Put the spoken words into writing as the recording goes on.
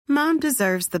Mom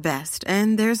deserves the best,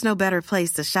 and there's no better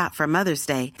place to shop for Mother's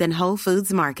Day than Whole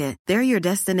Foods Market. They're your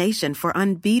destination for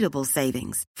unbeatable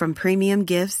savings, from premium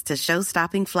gifts to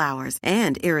show-stopping flowers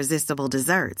and irresistible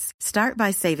desserts. Start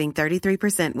by saving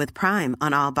 33% with Prime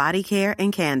on all body care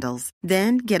and candles.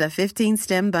 Then get a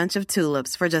 15-stem bunch of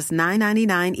tulips for just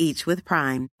 $9.99 each with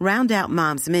Prime. Round out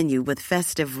Mom's menu with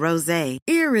festive rosé,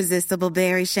 irresistible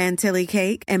berry chantilly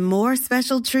cake, and more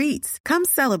special treats. Come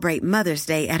celebrate Mother's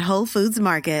Day at Whole Foods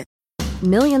Market.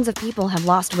 Millions of people have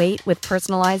lost weight with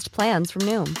personalized plans from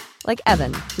Noom. Like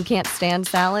Evan, who can't stand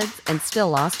salads and still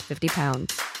lost 50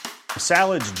 pounds.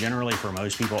 Salads generally for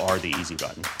most people are the easy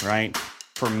button, right?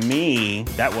 For me,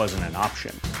 that wasn't an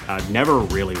option. I never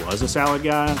really was a salad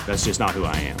guy. That's just not who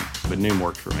I am. But Noom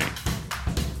worked for me.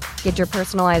 Get your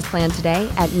personalized plan today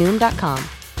at Noom.com.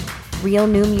 Real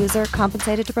Noom user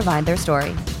compensated to provide their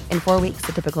story. In 4 weeks,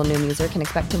 the typical Noom user can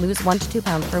expect to lose 1 to 2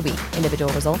 pounds per week.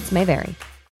 Individual results may vary.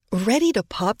 Ready to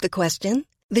pop the question?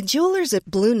 The jewelers at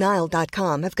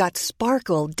BlueNile.com have got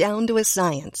sparkle down to a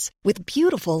science with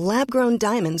beautiful lab-grown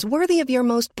diamonds worthy of your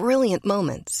most brilliant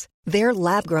moments. Their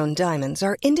lab-grown diamonds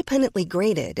are independently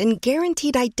graded and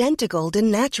guaranteed identical to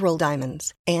natural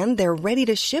diamonds, and they're ready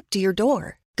to ship to your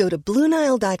door. Go to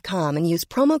BlueNile.com and use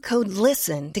promo code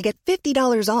LISTEN to get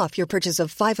 $50 off your purchase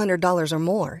of $500 or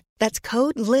more. That's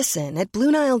code LISTEN at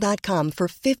BlueNile.com for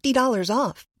 $50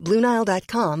 off.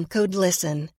 BlueNile.com, code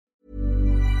LISTEN.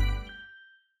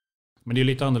 Men det är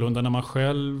lite annorlunda när man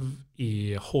själv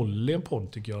håller en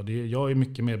podd, tycker jag. Jag är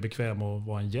mycket mer bekväm att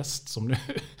vara en gäst som nu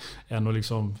än att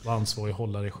liksom vara ansvarig och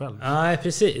hålla det själv. Nej,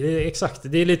 precis. Exakt.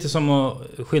 Det är lite som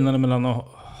skillnaden mellan att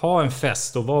ha en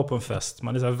fest och vara på en fest.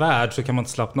 Man är så här värd, så kan man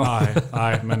inte slappna av.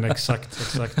 Nej, men exakt.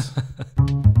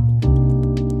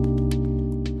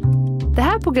 Det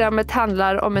här programmet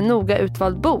handlar om en noga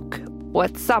utvald bok och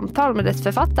ett samtal med dess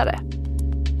författare.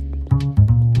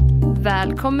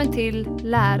 Välkommen till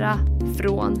Lära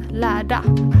från lärda.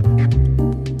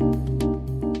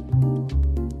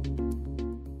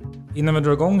 Innan vi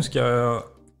drar igång ska jag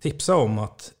tipsa om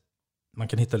att man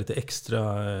kan hitta lite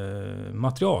extra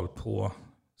material på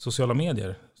sociala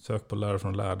medier. Sök på Lära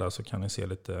från lärda så kan ni se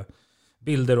lite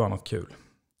bilder och annat kul.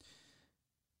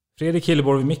 Fredrik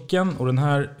Hilleborg vid micken, och den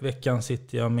här veckan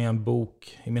sitter jag med en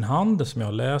bok i min hand som jag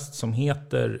har läst som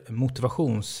heter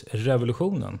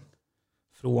Motivationsrevolutionen.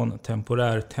 Från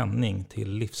temporär tändning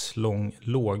till livslång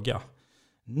låga.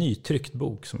 Nytryckt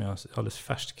bok som är alldeles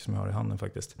färsk, som jag har i handen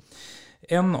faktiskt.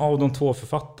 En av de 2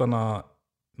 författarna,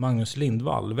 Magnus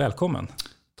Lindvall, välkommen.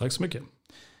 Tack så mycket.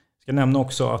 Jag ska nämna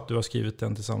också att du har skrivit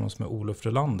den tillsammans med Olof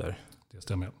Relander. Det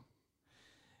stämmer.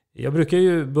 Jag brukar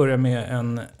ju börja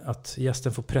med att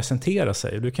gästen får presentera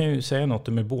sig. Du kan ju säga något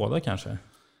med båda kanske.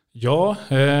 Ja,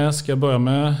 ska jag börja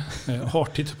med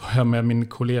med min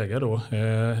kollega då,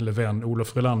 eller vän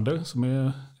Olof Relander, som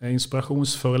är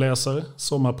inspirationsföreläsare,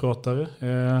 sommarpratare.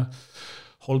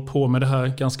 Hållit på med det här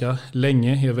ganska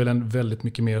länge, är väl en väldigt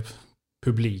mycket mer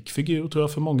publik figur tror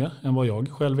jag för många än vad jag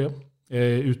själv är.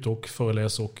 Ute och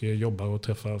föreläser och jobbar och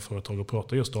träffar företag och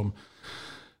pratar just om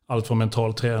allt från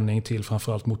mental träning till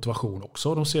framförallt motivation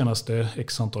också de senaste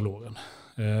x antal åren.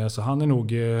 Så han är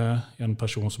nog en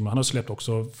person som han har släppt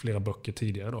också flera böcker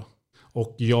tidigare då.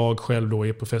 Och jag själv då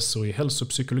är professor i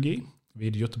hälsopsykologi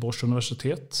vid Göteborgs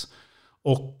universitet.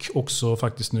 Och också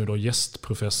faktiskt nu då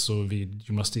gästprofessor vid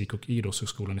gymnastik- och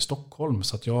idrottshögskolan i Stockholm.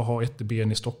 Så att jag har ett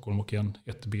ben i Stockholm och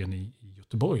ett ben i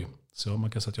Göteborg. Så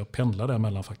man kan säga att jag pendlar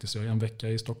däremellan faktiskt. Jag är en vecka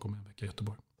i Stockholm och en vecka i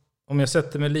Göteborg. Om jag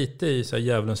sätter mig lite i så här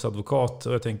djävulens advokat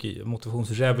och jag tänker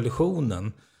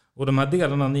motivationsrevolutionen. Och de här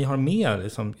delarna ni har med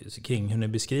liksom, kring hur ni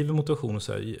beskriver motivation och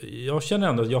så här, jag känner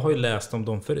ändå att jag har ju läst om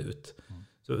dem förut.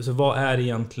 Så vad är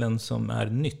egentligen som är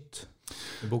nytt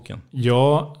i boken?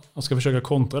 Ja, jag ska försöka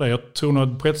kontra det. Jag tror nog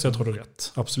att på ett sätt har du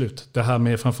rätt. Absolut. Det här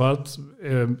med framförallt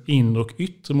inre och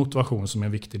yttre motivation som är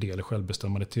en viktig del i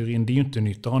självbestämmande teorin. Det är ju inte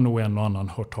nytt. Det har nog en och annan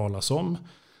hört talas om.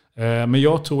 Men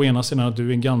jag tror ena sidan att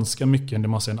du är ganska mycket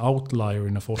en outlier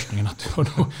inom forskningen. Att du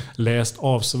har nog läst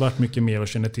avsevärt mycket mer och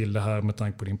känner till det här med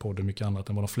tanke på din podd och mycket annat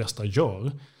än vad de flesta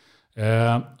gör.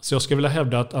 Så jag skulle vilja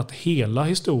hävda att hela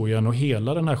historien och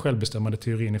hela den här självbestämmande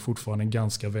teorin är fortfarande en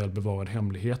ganska välbevarad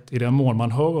hemlighet. I den mån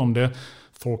man hör om det,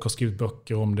 folk har skrivit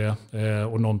böcker om det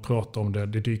och någon pratar om det,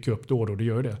 det dyker upp då och då, det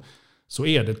gör det. Så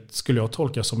är det, skulle jag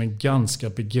tolka som en ganska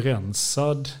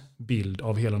begränsad bild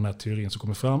av hela den här teorin som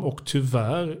kommer fram. Och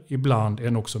tyvärr ibland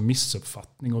en också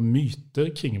missuppfattning och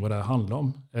myter kring vad det här handlar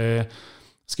om.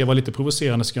 Ska jag vara lite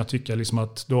provocerande så kan jag tycka liksom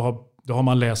att då har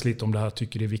man läst lite om det här,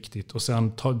 tycker det är viktigt. Och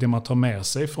sen det man tar med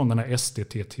sig från den här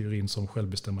SDT-teorin som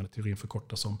självbestämmande teorin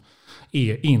förkortas som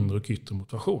är inre och yttre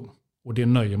motivation. Och det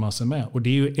nöjer man sig med. Och det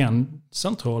är ju en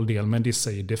central del, men det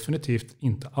säger definitivt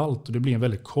inte allt. Och det blir en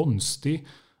väldigt konstig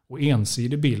och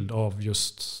ensidig bild av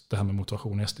just det här med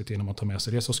motivation och STT när man tar med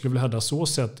sig det. Så jag skulle vilja hävda så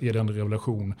sett är det en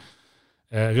revolution.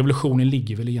 Revolutionen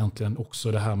ligger väl egentligen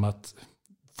också det här med att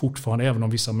fortfarande, även om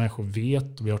vissa människor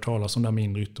vet och vi har talat om det här med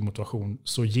inre yttre motivation,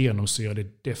 så genomsyrar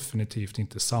det definitivt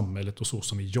inte samhället och så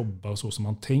som vi jobbar och så som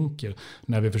man tänker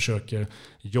när vi försöker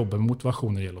jobba med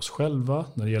motivation när det gäller oss själva,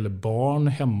 när det gäller barn,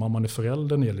 hemma om man är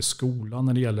förälder, när det gäller skolan,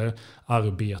 när det gäller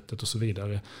arbetet och så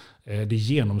vidare. Det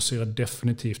genomsyrar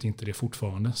definitivt inte det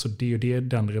fortfarande. Så det är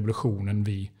den revolutionen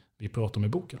vi pratar om i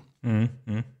boken.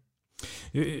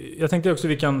 Jag tänkte också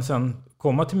att vi kan sen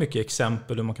komma till mycket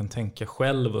exempel hur man kan tänka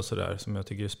själv och sådär som jag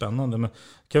tycker är spännande. Men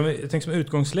jag tänker som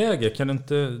utgångsläge, kan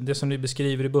inte det som ni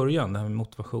beskriver i början, det här med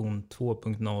motivation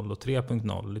 2.0 och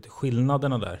 3.0, lite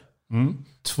skillnaderna där?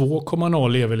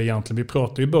 2.0 är väl egentligen, vi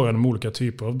pratar i början om olika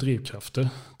typer av drivkrafter.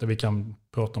 Där vi kan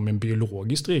prata om en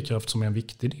biologisk drivkraft som är en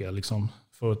viktig del. Liksom,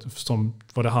 som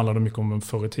vad det handlade mycket om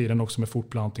förr i tiden också med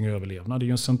fortplantning och överlevnad. Det är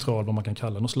ju en central, vad man kan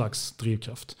kalla någon slags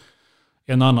drivkraft.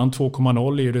 En annan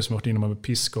 2.0 är ju det som har varit inom med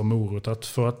piska och morot. Att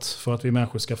för att vi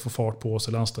människor ska få fart på oss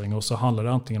eller anstränga oss så handlar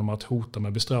det antingen om att hota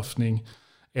med bestraffning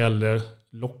eller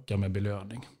locka med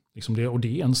belöning. Liksom det, och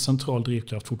det är en central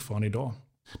drivkraft fortfarande idag.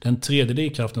 Den tredje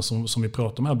drivkraften som vi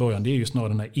pratar om här i början, det är ju snarare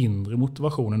den här inre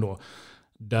motivationen då.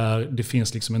 Där det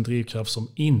finns liksom en drivkraft som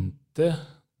inte...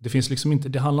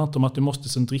 Det handlar inte om att du måste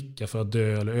sen dricka för att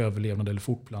dö eller överlevnad eller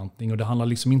fortplantning. Och det handlar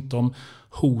liksom inte om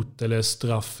hot eller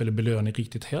straff eller belöning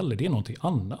riktigt heller. Det är någonting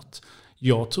annat.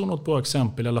 Jag tror något bra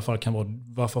exempel i alla fall kan vara,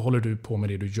 varför håller du på med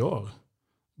det du gör?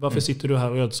 Varför sitter du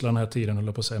här och ödslar den här tiden,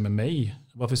 håller på att säga, med mig?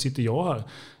 Varför sitter jag här?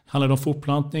 Handlar det om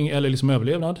fortplantning eller liksom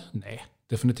överlevnad? Nej,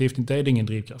 definitivt inte. Det är ingen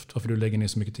drivkraft. Varför du lägger ner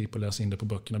så mycket tid på att läsa in det på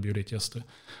böckerna och bjuda dit gäster.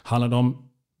 Handlar det om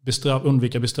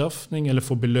undvika bestraffning eller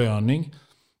få belöning?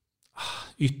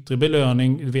 Yttre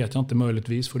belöning vet jag inte,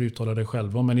 möjligtvis får du uttala dig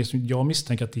själv om, men jag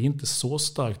misstänker att det inte är så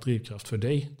stark drivkraft för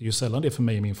dig. Det är ju sällan det för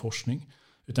mig i min forskning.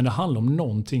 Utan det handlar om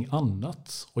någonting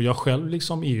annat. Och jag själv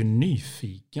liksom är ju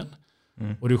nyfiken.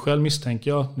 Och du själv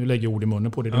misstänker jag, nu lägger jag ord i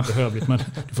munnen på det, det är inte hövligt, men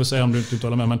du får säga om du inte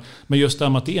uttalar med. Men just det här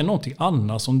med att det är någonting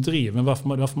annat som driver,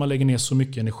 varför man lägger ner så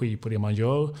mycket energi på det man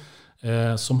gör,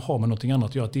 som har med någonting annat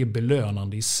att göra, att det är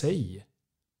belönande i sig.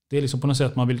 Det är liksom på något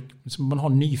sätt att man har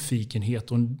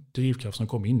nyfikenhet och en drivkraft som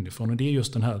kommer inifrån. Och det är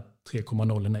just den här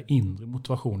 3.0, den här inre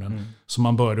motivationen som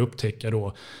man började upptäcka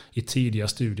då i tidiga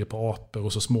studier på apor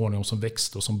och så småningom som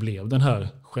växte och som blev den här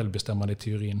självbestämmande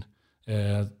teorin.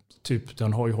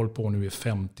 Den har ju hållit på nu i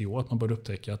 50 år att man började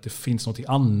upptäcka att det finns något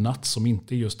annat som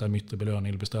inte är just där yttre belöning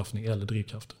eller bestraffning eller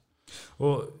drivkrafter.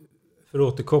 Och för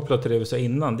att återkoppla till det vi sa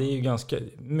innan, det är ju ganska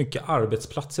mycket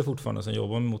arbetsplatser fortfarande som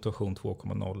jobbar med motivation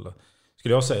 2.0.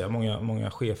 Skulle jag säga,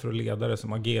 många chefer och ledare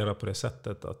som agerar på det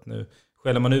sättet att nu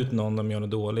skäller man ut någon, de gör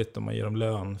något dåligt och man ger dem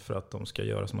lön för att de ska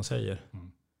göra som man säger.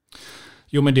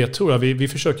 Jo, men det tror jag. Vi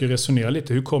försöker resonera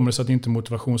lite. Hur kommer det sig att inte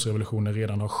motivationsrevolutionen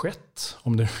redan har skett?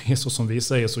 Om det är så som vi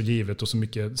säger, så givet och så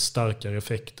mycket starkare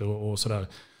effekter och sådär.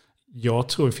 Jag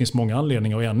tror det finns många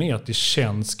anledningar, och en är att det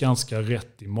känns ganska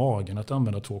rätt i magen att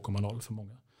använda 2.0 för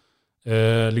många.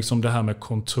 Liksom det här med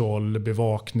kontroll,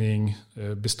 bevakning,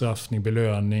 bestraffning,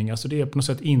 belöning. Alltså det är på något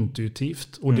sätt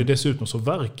intuitivt. Och det dessutom så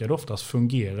verkar det oftast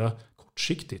fungera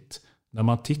kortsiktigt. När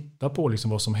man tittar på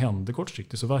liksom vad som händer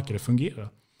kortsiktigt så verkar det fungera.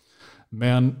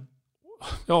 Men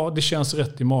ja, det känns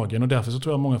rätt i magen, och därför så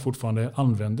tror jag många fortfarande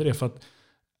använder det. För att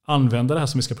använda det här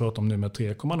som vi ska prata om nu med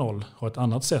 3.0, ha ett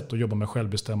annat sätt att jobba med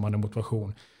självbestämmande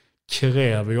motivation,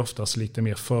 kräver ju oftast lite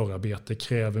mer förarbete, det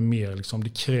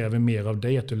kräver mer av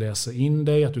dig, att du läser in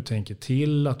dig, att du tänker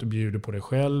till, att du bjuder på dig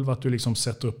själv, att du liksom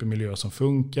sätter upp en miljö som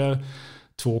funkar.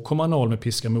 2.0 med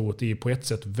piska morot är på ett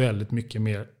sätt väldigt mycket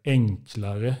mer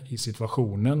enklare i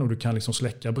situationen, och du kan liksom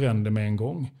släcka bränder med en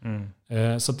gång.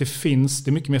 Så att det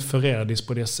är mycket mer förrädiskt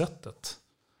på det sättet.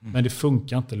 Men det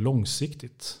funkar inte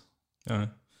långsiktigt. Ja.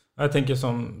 Jag tänker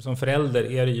som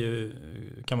förälder är det ju,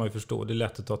 kan man ju förstå, det är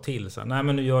lätt att ta till. Så här, nej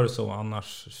men nu gör du så,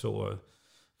 annars så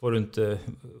får du inte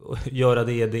göra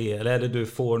det. Eller du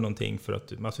får någonting för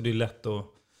att alltså det är lätt att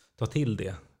ta till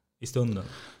det i stunden.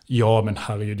 Ja, men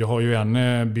herregud, jag har ju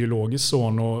en biologisk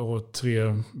son och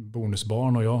 3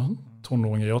 bonusbarn, och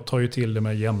tonåringar. Jag tar ju till det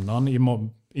med jämnan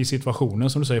i situationen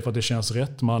som du säger, för att det känns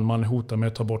rätt. Man hotar med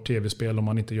att ta bort tv-spel om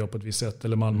man inte gör på ett visst sätt,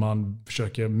 eller man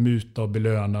försöker muta och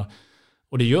belöna.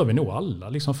 Och det gör vi nog alla,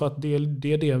 liksom, för att det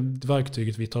är det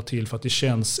verktyget vi tar till för att det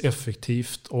känns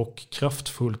effektivt och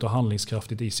kraftfullt och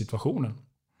handlingskraftigt i situationen.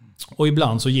 Och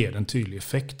ibland så ger det en tydlig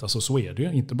effekt, alltså så är det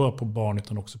ju, inte bara på barn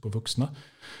utan också på vuxna.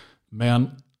 Men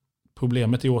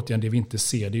Problemet är återigen det vi inte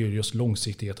ser, det är ju just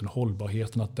långsiktigheten och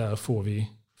hållbarheten, att där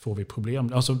får vi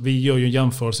problem. Alltså vi gör ju en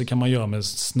jämförelse kan man göra med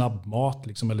snabbmat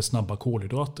liksom, eller snabba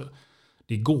kolhydrater.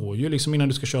 Det går ju liksom innan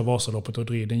du ska köra Vasaloppet och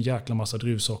driva en jäkla massa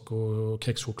druvsocker och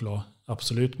kexchoklad.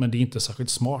 Absolut, men det är inte särskilt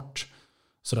smart.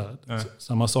 Sådär.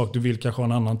 Samma sak, du vill kanske ha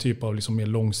en annan typ av liksom mer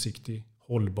långsiktig,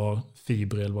 hållbar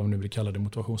fiber eller vad man nu vill kalla det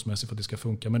motivationsmässigt för att det ska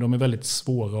funka. Men de är väldigt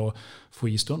svåra att få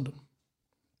i stunden.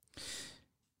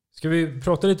 Ska vi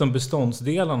prata lite om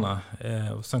beståndsdelarna?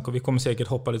 Sen vi kommer säkert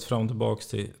hoppa lite fram och tillbaka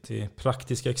till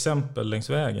praktiska exempel längs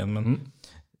vägen. Men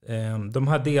de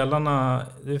här delarna,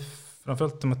 det är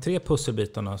framförallt de här 3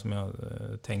 pusselbitarna som jag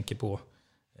tänker på.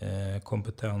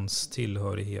 Kompetens,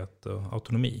 tillhörighet och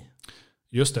autonomi.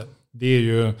 Just det. Det är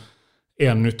ju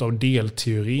en av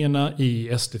delteorierna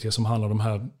i STT som handlar om de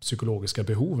här psykologiska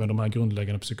behoven, de här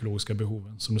grundläggande psykologiska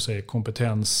behoven. Som du säger,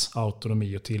 kompetens,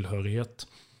 autonomi och tillhörighet.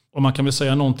 Och man kan väl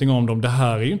säga någonting om dem. Det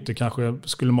här är ju inte kanske,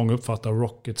 skulle många uppfatta,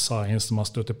 rocket science när man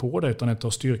stöter på det, utan inte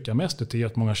har styrka med STT.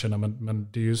 Att många känner, men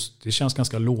det känns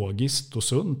ganska logiskt och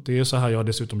sunt. Det är så här jag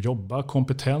dessutom jobbar.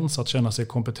 Kompetens, att känna sig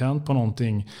kompetent på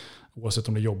någonting, oavsett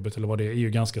om det är jobbet eller vad det är ju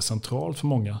ganska centralt för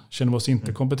många. Känner vi oss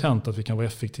inte kompetenta, att vi kan vara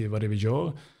effektiva i det vi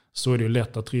gör, så är det ju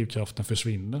lätt att drivkraften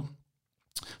försvinner.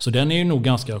 Så den är ju nog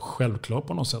ganska självklar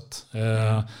på något sätt.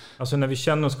 Alltså när vi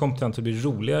känner oss kompetenta så blir det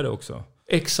roligare också.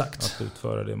 Exakt. Att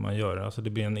utföra det man gör. Alltså det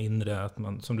blir en inre, att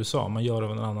man, som du sa, man gör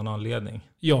av en annan anledning.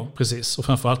 Ja, precis. Och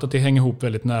framförallt att det hänger ihop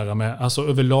väldigt nära med, alltså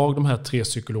överlag de här 3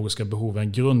 psykologiska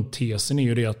behoven. Grundtesen är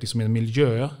ju det att liksom en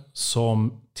miljö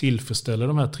som tillfredsställer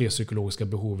de här 3 psykologiska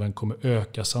behoven kommer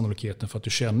öka sannolikheten för att du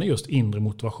känner just inre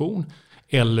motivation.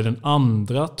 Eller den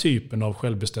andra typen av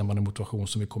självbestämmande motivation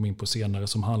som vi kommer in på senare,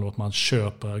 som handlar om att man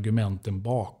köper argumenten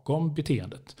bakom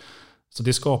beteendet. Så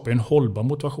det skapar en hållbar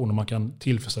motivation om man kan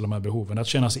tillfredsställa de här behoven. Att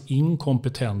känna sig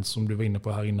inkompetent, som du var inne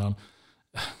på här innan.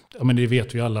 Ja, men det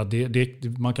vet vi alla.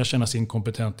 Man kan känna sig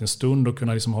inkompetent en stund och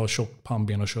kunna liksom ha tjockt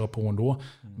pannben och köra på ändå.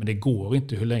 Men det går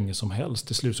inte hur länge som helst.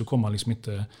 Till slut så kommer man liksom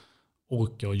inte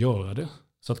orka att göra det.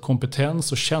 Så att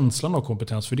kompetens och känslan av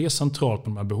kompetens, för det är centralt på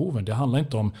de här behoven. Det handlar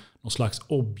inte om någon slags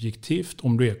objektivt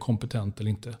om du är kompetent eller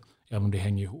inte, även om det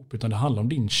hänger ihop. Utan det handlar om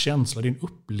din känsla, din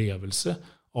upplevelse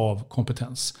av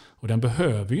kompetens. Och den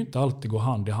behöver ju inte alltid gå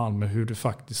hand i hand med hur du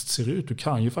faktiskt ser ut. Du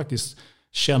kan ju faktiskt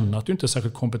känna att du inte är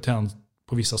särskilt kompetent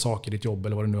på vissa saker i ditt jobb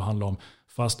eller vad det nu handlar om.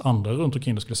 Fast andra runt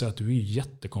omkring skulle säga att du är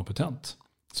jättekompetent.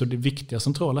 Så det viktiga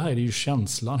centrala här är ju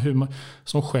känslan.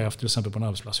 Som chef till exempel på en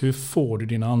arbetsplats, hur får du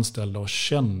dina anställda att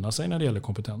känna sig när det gäller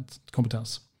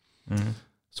kompetens?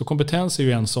 Så kompetens är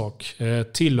ju en sak.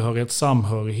 Tillhörighet,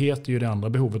 samhörighet är ju det andra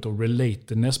behovet. Och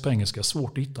relatedness på engelska,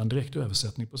 svårt att hitta en direkt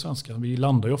översättning på svenska. Vi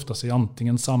landar ju oftast i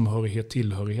antingen samhörighet,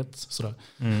 tillhörighet. Sådär.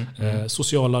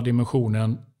 Sociala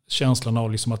dimensionen, känslan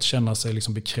av liksom att känna sig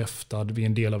liksom bekräftad, vi är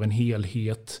en del av en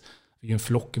helhet, vi är en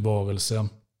flockvarelse.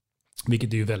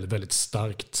 Vilket är ju väldigt, väldigt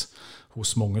starkt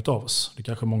hos många av oss. Det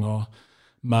kanske många har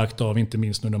märkt av, inte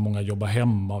minst nu när många jobbar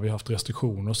hemma. Vi har haft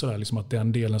restriktioner och sådär. Liksom att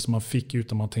den delen som man fick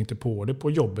utan man tänkte på det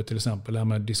på jobbet till exempel. Det här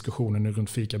med diskussionen runt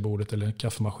fikabordet eller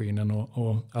kaffemaskinen.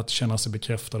 Och att känna sig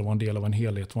bekräftad och vara en del av en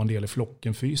helhet, vara en del i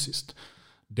flocken fysiskt.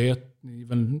 Det är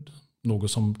väl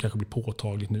något som kanske blir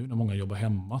påtagligt nu när många jobbar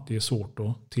hemma. Det är svårt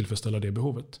att tillfredsställa det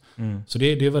behovet. Så det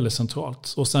är väldigt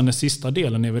centralt. Och sen den sista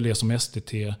delen är väl det som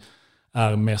STT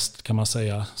är mest, kan man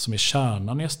säga, som är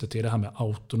kärnan i STT, det här med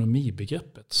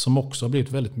autonomibegreppet, som också har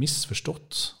blivit väldigt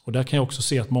missförstått. Och där kan jag också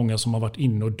se att många som har varit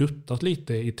inne och duttat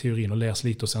lite i teorin och läst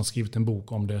lite och sen skrivit en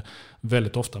bok om det,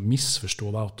 väldigt ofta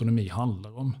missförstår vad autonomi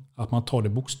handlar om. Att man tar det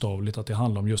bokstavligt, att det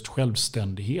handlar om just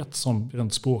självständighet som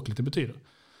rent språkligt det betyder.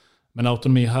 Men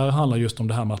autonomi här handlar just om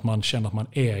det här med att man känner att man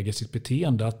äger sitt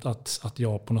beteende. Att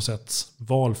jag på något sätt,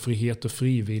 valfrihet och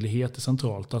frivillighet är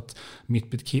centralt. Att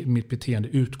mitt beteende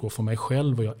utgår från mig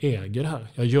själv och jag äger det här.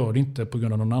 Jag gör det inte på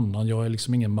grund av någon annan. Jag är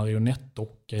liksom ingen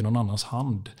marionettdocka i någon annans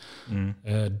hand.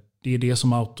 Det är det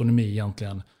som autonomi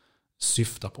egentligen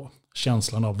syftar på.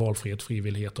 Känslan av valfrihet,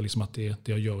 frivillighet och liksom att det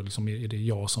jag gör liksom är det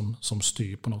jag som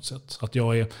styr på något sätt. Att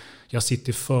jag sitter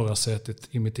i förarsätet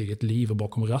i mitt eget liv och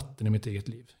bakom ratten i mitt eget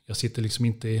liv. Jag sitter liksom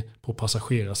inte på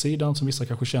passagerarsidan som vissa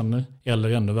kanske känner. Eller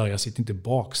ännu värre, jag sitter inte i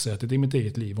baksätet i mitt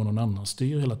eget liv och någon annan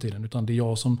styr hela tiden. Utan det är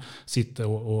jag som sitter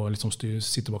och liksom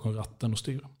sitter bakom ratten och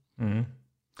styr.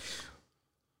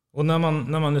 Och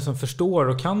när man liksom förstår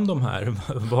och kan de här,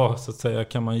 vad så att säga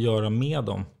kan man göra med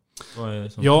dem?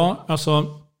 Ja,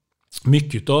 alltså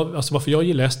mycket av, alltså varför jag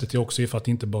gillar STT också är för att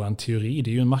det inte bara är en teori, det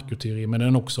är ju en makroteori, men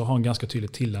den också har en ganska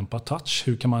tydligt tillämpad touch.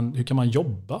 Hur kan man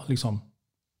jobba liksom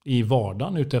i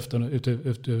vardagen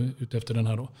utefter den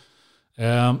här då?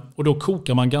 Och då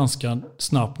kokar man ganska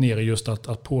snabbt ner i just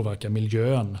att påverka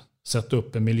miljön sätta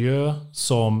upp en miljö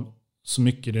som så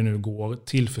mycket det nu går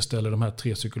tillfredsställer de här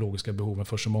 3 psykologiska behoven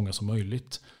för så många som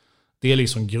möjligt. Det är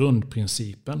liksom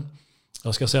grundprincipen.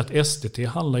 Jag ska säga att STT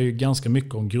handlar ju ganska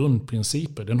mycket om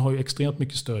grundprinciper. Den har ju extremt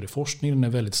mycket stöd i forskning, den är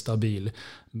väldigt stabil.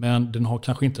 Men den har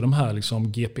kanske inte de här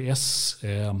liksom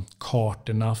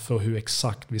GPS-kartorna för hur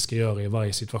exakt vi ska göra i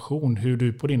varje situation. Hur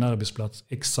du på din arbetsplats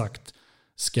exakt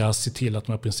ska se till att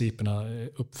de här principerna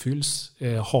uppfylls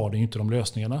har den ju inte de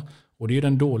lösningarna. Och det är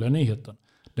den dåliga nyheten.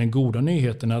 Den goda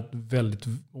nyheten är att väldigt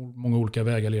många olika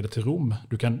vägar leder till Rom.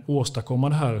 Du kan åstadkomma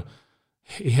det här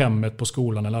i hemmet, på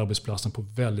skolan eller arbetsplatsen på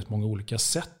väldigt många olika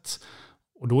sätt.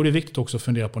 Och då är det viktigt också att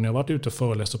fundera på, när jag har varit ute och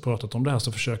föreläst och pratat om det här,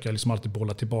 så försöker jag liksom alltid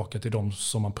bolla tillbaka till dem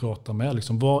som man pratar med.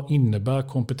 Liksom, vad innebär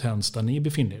kompetens där ni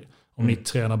befinner er? Om ni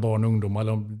tränar barn och ungdomar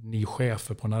eller om ni är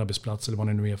chefer på en arbetsplats eller vad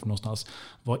ni nu är för någonstans.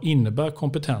 Vad innebär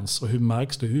kompetens och hur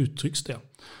märks det, hur uttrycks det?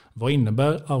 Vad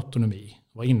innebär autonomi?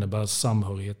 Vad innebär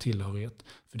samhörighet, tillhörighet?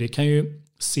 För det kan ju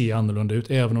se annorlunda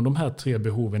ut. Även om de här 3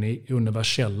 behoven är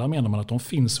universella, menar man att de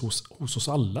finns hos oss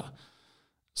alla.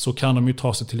 Så kan de ju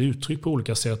ta sig till uttryck på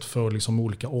olika sätt för liksom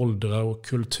olika åldrar och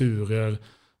kulturer.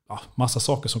 Ja, massa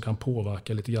saker som kan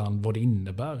påverka lite grann vad det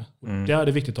innebär. Där är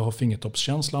det viktigt att ha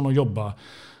fingertoppskänslan och jobba.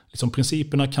 Liksom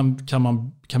principerna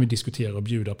kan vi diskutera och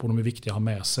bjuda på. De är viktiga att ha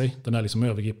med sig. Den här liksom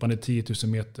övergripande 10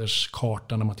 000 meters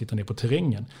kartan när man tittar ner på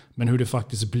terrängen. Men hur det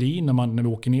faktiskt blir när vi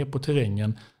åker ner på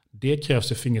terrängen, det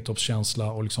krävs ju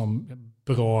fingertoppskänsla och liksom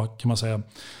bra, kan man säga,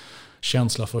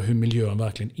 känsla för hur miljön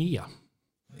verkligen är.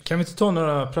 Kan vi inte ta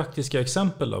några praktiska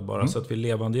exempel då bara så att vi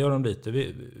levandegör dem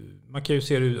lite? Man kan ju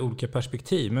se det ur olika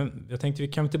perspektiv, men jag tänkte vi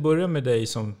kan inte börja med dig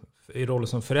i rollen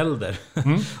som förälder.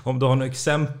 Om du har några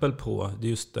exempel på det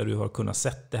just där du har kunnat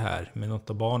sett det här med något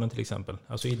av barnen till exempel.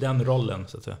 Alltså i den rollen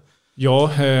så att säga. Ja,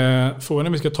 frågan är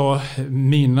om vi ska ta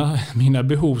mina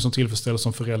behov som tillfredsställs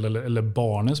som förälder eller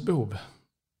barnens behov.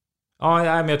 Ja,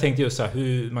 men jag tänkte just så här,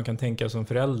 hur man kan tänka som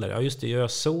förälder. Ja, just det, gör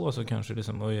jag så kanske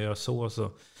liksom, och gör jag så.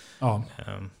 Ja.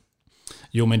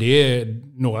 Jo, men det är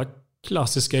några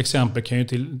klassiska exempel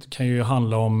kan ju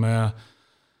handla om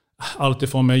allt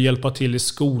ifrån med att hjälpa till i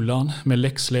skolan med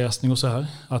läxläsning och så här.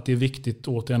 Att det är viktigt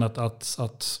återigen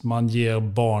att man ger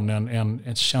barnen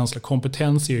en känsla.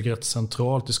 Kompetens är ju rätt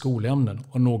centralt i skolämnen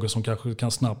och något som kanske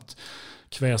kan snabbt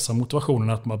kväsa motivationen,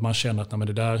 att man känner att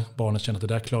barnet känner att det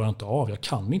där klarar jag inte av, jag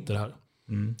kan inte det här.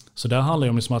 Så där handlar det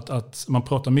om liksom att man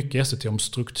pratar mycket i SCT om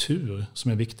struktur som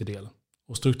är en viktig del.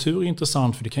 Och struktur är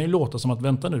intressant för det kan ju låta som att,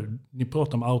 vänta nu, ni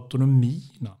pratar om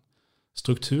autonomierna.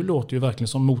 Struktur låter ju verkligen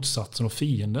som motsatsen och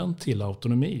fienden till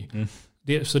autonomi.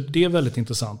 Så det är väldigt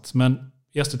intressant. Men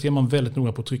i SCT är man väldigt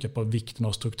noga på att trycka på vikten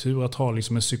av struktur, att ha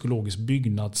liksom en psykologisk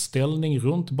byggnadsställning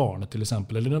runt barnet till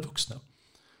exempel, eller den vuxna.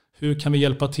 Hur kan vi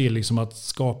hjälpa till liksom att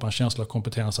skapa en känsla av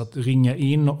kompetens? Att ringa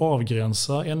in och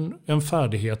avgränsa en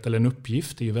färdighet eller en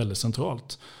uppgift är ju väldigt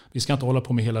centralt. Vi ska inte hålla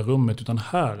på med hela rummet, utan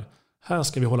här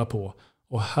ska vi hålla på.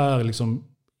 Och här liksom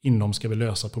inom ska vi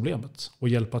lösa problemet. Och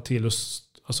hjälpa till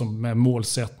alltså med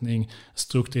målsättning,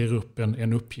 strukturera upp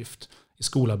en uppgift. I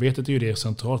skolarbetet är ju det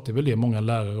centralt. Det är väl det många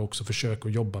lärare också försöker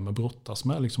jobba med, brottas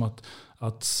med. Liksom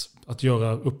att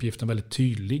göra uppgiften väldigt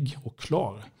tydlig och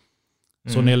klar.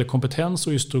 Så när det gäller kompetens så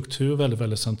är ju struktur väldigt,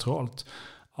 väldigt centralt.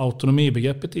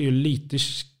 Autonomibegreppet är ju lite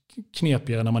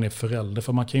knepigare när man är förälder,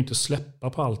 för man kan ju inte släppa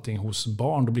på allting hos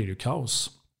barn, då blir det ju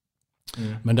kaos.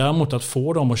 Men däremot att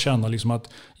få dem att känna liksom att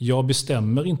jag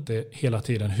bestämmer inte hela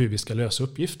tiden hur vi ska lösa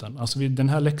uppgiften. Alltså den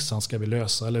här läxan ska vi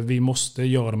lösa, eller vi måste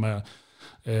göra de här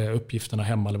uppgifterna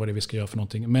hemma eller vad det är vi ska göra för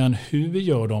någonting. Men hur vi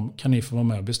gör dem kan ni få vara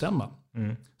med och bestämma.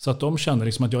 Så att de känner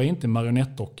liksom att jag är inte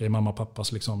marionettdocka i mamma och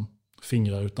pappas liksom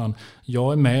fingrar, utan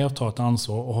jag är med och tar ett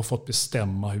ansvar och har fått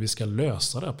bestämma hur vi ska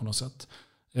lösa det på något sätt.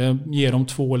 Ge dem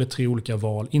 2 eller 3 olika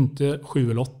val, inte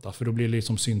 7 eller 8, för då blir det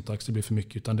liksom syntax, det blir för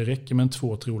mycket, utan det räcker med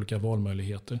 2-3 olika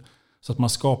valmöjligheter. Så att man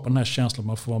skapar den här känslan att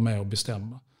man får vara med och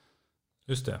bestämma.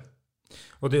 Just det.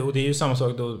 Och det är ju samma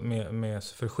sak då med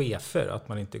för chefer, att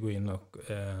man inte går in och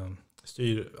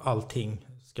styr allting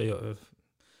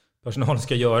personalen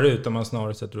ska göra, utan man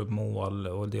snarare sätter upp mål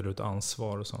och delar ut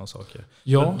ansvar och sådana saker.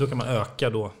 Ja. Då kan man öka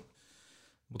då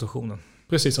motivationen.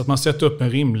 Precis, att man sätter upp en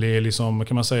rimlig, liksom,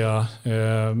 kan man säga,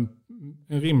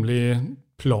 en rimlig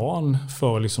plan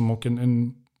för liksom, och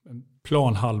en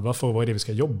planhalva för vad är det vi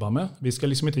ska jobba med. Vi ska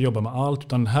liksom inte jobba med allt,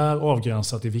 utan här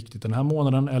avgränsat är viktigt den här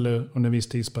månaden eller under en viss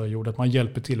tidsperiod, att man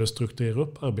hjälper till att strukturera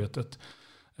upp arbetet.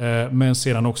 Men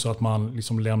sedan också att man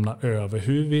liksom lämnar över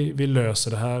hur vi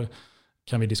löser det här.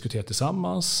 Kan vi diskutera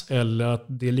tillsammans, eller att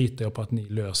det litar jag på att ni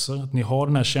löser. Att ni har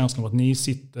den här känslan av att ni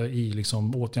sitter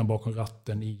återigen bakom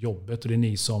ratten i jobbet, och det är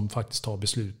ni som faktiskt tar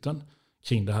besluten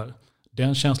kring det här.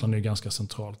 Den känslan är ganska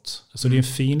centralt. Så det är en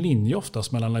fin linje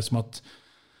oftast mellan liksom att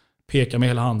peka med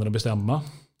hela handen och bestämma.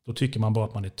 Då tycker man bara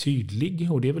att man är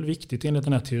tydlig. Och det är väl viktigt enligt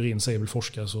den här teorin, säger väl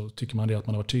forskare, så tycker man det att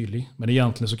man har varit tydlig. Men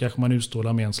egentligen så kanske man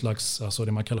utstrålar med en slags, alltså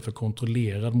det man kallar för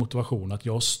kontrollerad motivation. Att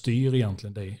jag styr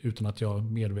egentligen dig utan att jag är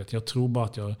medveten. Jag tror bara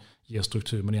att jag ger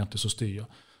struktur, men egentligen så styr jag.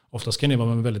 Oftast kan det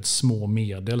vara med väldigt små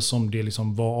medel som det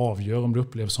liksom vad avgör om du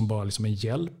upplevs som bara liksom en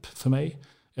hjälp för mig.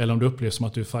 Eller om du upplevs som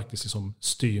att du faktiskt liksom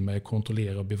styr mig,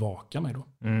 kontrollerar och bevakar mig då.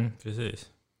 Precis.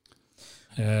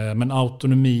 Men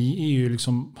autonomi är ju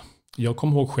liksom... Jag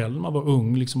kommer ihåg själv när man var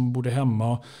ung, liksom bodde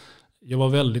hemma. Jag var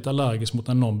väldigt allergisk mot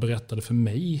när någon berättade för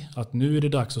mig att nu är det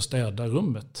dags att städa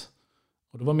rummet.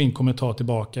 Och då var min kommentar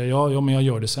tillbaka, ja men jag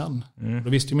gör det sen. Då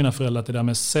visste ju mina föräldrar att det där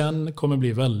med sen kommer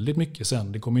bli väldigt mycket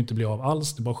sen. Det kommer inte bli av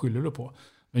alls, det bara skyller du på.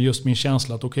 Men just min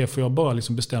känsla att okej, får jag bara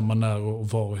liksom bestämma när och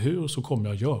var och hur, så kommer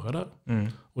jag göra det.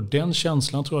 Och den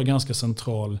känslan tror jag är ganska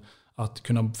central att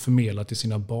kunna förmedla till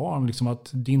sina barn. Liksom att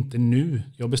det är inte nu,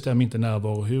 jag bestämmer inte när,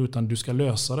 var och hur, utan du ska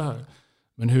lösa det här.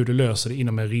 Men hur du löser det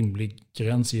inom en rimlig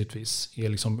gräns givetvis är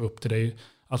liksom upp till dig.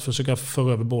 Att försöka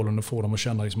föra över bollen och få dem att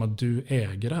känna liksom att du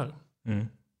äger det här.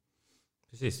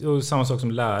 Precis, och samma sak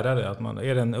som lärare. Att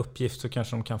är det en uppgift så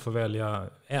kanske de kan få välja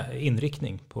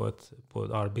inriktning på ett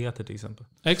arbete till exempel.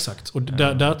 Exakt, och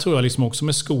där tror jag liksom också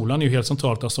med skolan är ju helt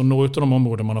centralt. Alltså några av de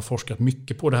områden man har forskat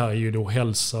mycket på det här är ju då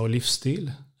hälsa och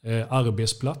livsstil.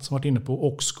 Arbetsplats som varit inne på,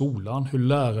 och skolan. Hur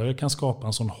lärare kan skapa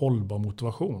en sån hållbar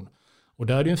motivation. Och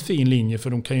där är det ju en fin linje, för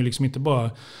de kan ju liksom inte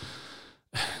bara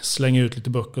slänga ut lite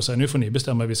böcker och säga nu får ni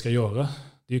bestämma vad vi ska göra.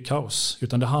 Det är ju kaos.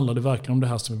 Utan det handlade verkligen om det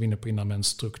här som vi var inne på innan, med en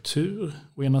struktur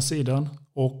å ena sidan,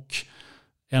 och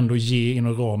ändå ge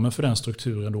inom ramen för den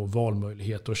strukturen då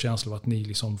valmöjligheter och känsla av att ni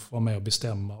liksom får vara med och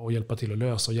bestämma och hjälpa till att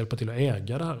lösa och hjälpa till att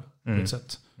äga det här på ett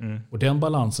sätt. Och den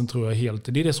balansen tror jag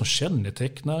det är det som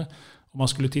kännetecknar, om man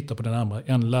skulle titta på den andra,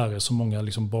 en lärare som många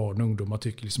liksom barn och ungdomar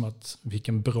tycker liksom att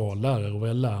vilken bra lärare och vad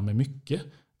jag lär mig mycket.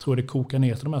 Jag tror det kokar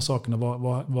ner till de här sakerna.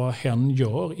 Vad hen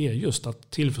gör är just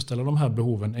att tillfredsställa de här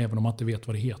behoven, även om man inte vet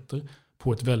vad det heter,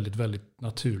 på ett väldigt, väldigt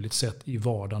naturligt sätt i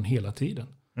vardagen hela tiden.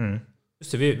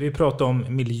 Just det, vi pratade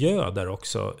om miljö där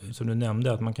också, som du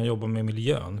nämnde, att man kan jobba med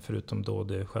miljön förutom då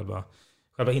det själva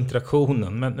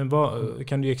interaktionen. Men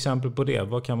kan du ge exempel på det?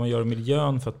 Vad kan man göra i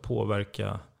miljön för att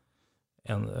påverka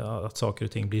att saker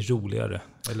och ting blir roligare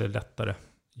eller lättare?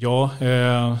 Ja,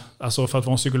 alltså för att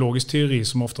vara en psykologisk teori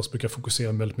som oftast brukar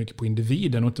fokusera väldigt mycket på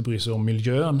individen och inte bry sig om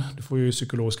miljön. Det får ju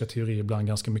psykologiska teorier ibland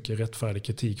ganska mycket rättfärdig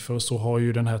kritik för. Så har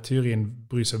ju den här teorin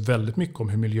bryr sig väldigt mycket om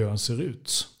hur miljön ser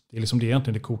ut. Det är liksom det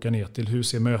egentligen det kokar ner till. Hur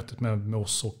ser mötet med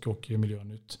oss och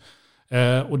miljön ut?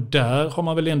 Och där har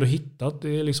man väl ändå hittat, det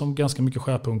är liksom ganska mycket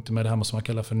skärpunkter med det här som man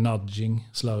kallar för nudging,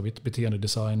 slarvigt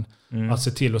beteendedesign. Att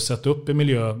se till att sätta upp en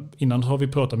miljö. Innan har vi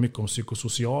pratat mycket om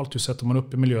psykosocialt. Hur sätter man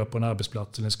upp en miljö på en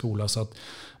arbetsplats eller en skola så att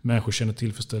människor känner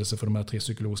tillfredsställelse för de här 3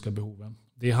 psykologiska behoven.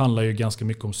 Det handlar ju ganska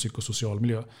mycket om psykosocial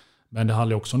miljö. Men det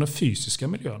handlar också om den fysiska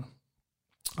miljön.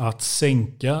 Att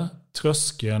sänka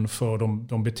tröskeln för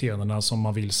de beteendena som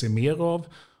man vill se mer av,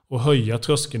 och höja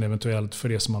tröskeln eventuellt för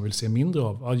det som man vill se mindre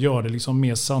av. Att göra det liksom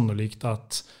mer sannolikt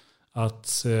att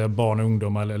barn och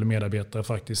ungdomar eller medarbetare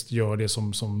faktiskt gör det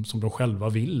som de själva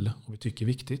vill och vi tycker är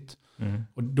viktigt.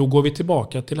 Och då går vi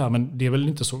tillbaka till det här, men det är väl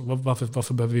inte så,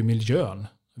 varför behöver vi miljön?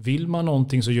 Vill man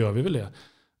någonting så gör vi väl det.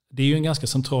 Det är ju en ganska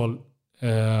central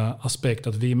aspekt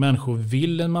att vi människor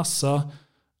vill en massa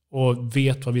och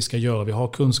vet vad vi ska göra. Vi har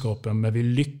kunskapen, men vi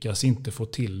lyckas inte få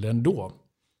till det ändå.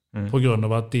 På grund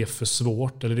av att det är för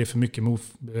svårt eller det är för mycket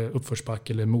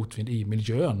uppförsbacke eller motvind i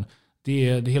miljön. Det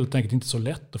är helt enkelt inte så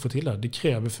lätt att få till det. Det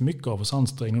kräver för mycket av oss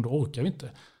ansträngning och då orkar vi inte.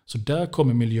 Så där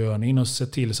kommer miljön in och ser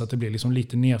till så att det blir liksom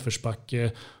lite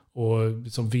nedförsbacke och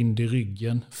liksom vind i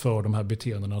ryggen för de här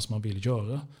beteendena som man vill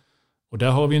göra. Och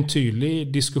där har vi en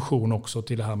tydlig diskussion också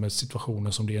till det här med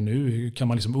situationen som det är nu. Hur kan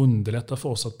man liksom underlätta för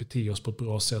oss att bete oss på ett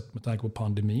bra sätt med tanke på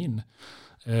pandemin?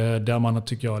 Där man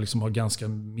tycker jag liksom har ganska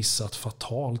missat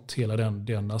fatalt hela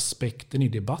den aspekten i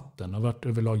debatten. Det har varit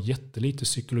överlag jättelite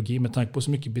psykologi med tanke på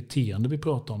så mycket beteende vi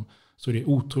pratar om. Så är det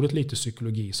otroligt lite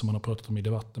psykologi som man har pratat om i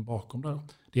debatten bakom där.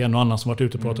 Det är en och annan som har varit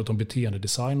ute och pratat om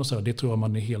beteendedesign och så här. Det tror jag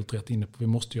man är helt rätt inne på. Vi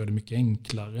måste göra det mycket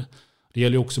enklare. Det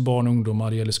gäller också barn och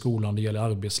ungdomar, det gäller skolan, det gäller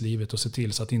arbetslivet och se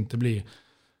till så att det inte blir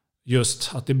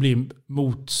just att det blir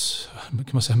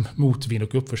motvind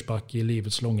och uppförsbacke i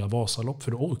livets långa Vasalopp,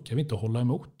 för då orkar vi inte hålla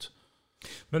emot.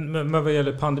 Men vad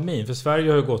gäller pandemin, för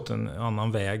Sverige har ju gått en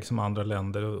annan väg som andra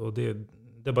länder och det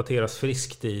debatteras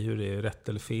friskt i hur det är rätt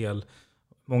eller fel.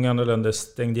 Många andra länder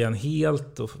stängde igen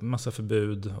helt och massa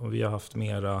förbud och vi har haft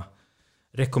mera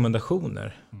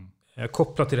rekommendationer.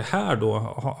 Kopplat till det här då,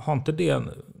 har inte det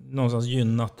någonstans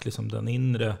gynnat liksom den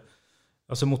inre,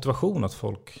 alltså motivation att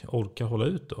folk orkar hålla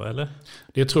ut då, eller?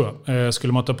 Det tror jag.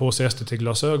 Skulle man ta på sig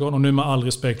STT-glasögon, och nu med all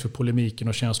respekt för polemiken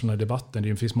och känslorna i debatten,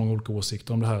 det finns många olika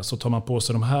åsikter om det här, så tar man på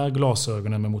sig de här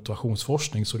glasögonen med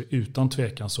motivationsforskning, så är det utan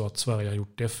tvekan så att Sverige har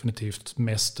gjort definitivt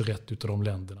mest rätt utav de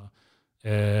länderna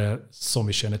som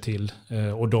vi känner till.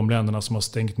 Och de länderna som har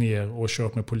stängt ner och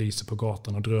kört med poliser på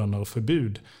gatan och drönare och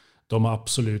förbud, de har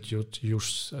absolut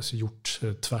gjort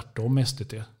tvärtom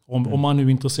STT. Om man nu är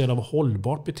intresserad av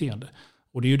hållbart beteende.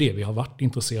 Och det är ju det vi har varit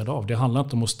intresserade av. Det handlar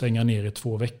inte om att stänga ner i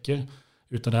 2 veckor.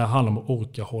 Utan det här handlar om att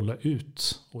orka hålla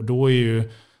ut. Och då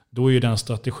är ju den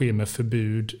strategi med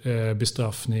förbud,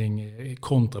 bestraffning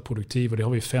kontraproduktiv. Och det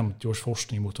har vi 50 års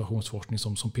forskning, motivationsforskning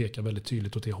som pekar väldigt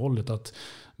tydligt åt det hållet. Att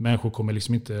människor kommer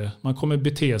liksom inte, man kommer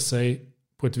bete sig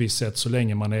på ett visst sätt så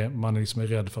länge man liksom är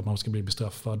rädd för att man ska bli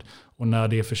bestraffad. Och när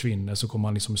det försvinner så kommer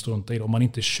man liksom strunta i det. Om man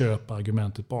inte köper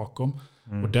argumentet bakom.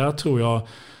 Och där tror jag,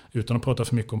 utan att prata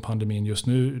för mycket om pandemin just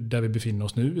nu, där vi befinner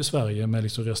oss nu i Sverige med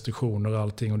liksom restriktioner och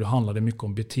allting, och det handlade mycket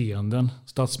om beteenden.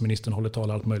 Statsministern håller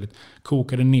tal allt möjligt.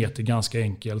 Kokar det ner till ganska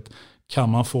enkelt. Kan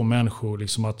man få människor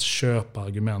liksom att köpa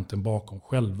argumenten bakom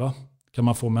själva? Kan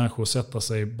man få människor att sätta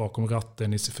sig bakom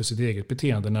ratten för sitt eget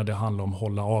beteende när det handlar om att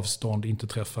hålla avstånd, inte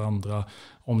träffa andra,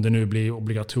 om det nu blir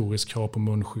obligatoriskt krav på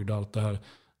munskydd och allt det här.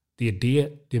 Det är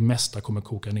det mesta kommer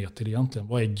koka ner till egentligen.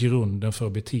 Vad är grunden för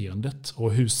beteendet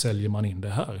och hur säljer man in det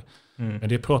här? Men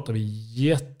det pratar vi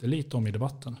jättelite om i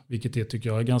debatten, vilket det tycker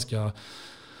jag är ganska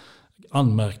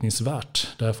anmärkningsvärt.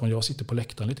 Därifrån jag sitter på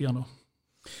läktaren lite grann.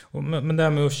 Men det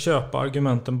här med att köpa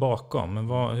argumenten bakom, men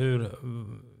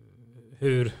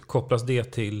hur kopplas det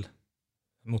till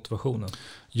motivationen?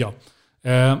 Ja.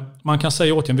 Man kan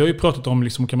säga återigen, vi har ju pratat om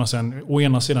liksom, kan man säga, å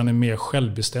ena sidan en mer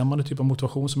självbestämmande typ av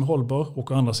motivation som är hållbar,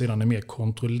 och å andra sidan en mer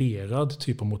kontrollerad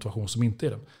typ av motivation som inte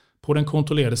är det. På den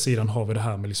kontrollerade sidan har vi det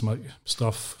här med liksom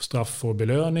straff och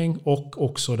belöning, och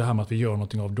också det här med att vi gör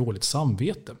någonting av dåligt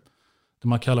samvete. Det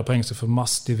man kallar på engelska för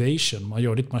mastivation. Man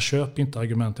gör det, man köper inte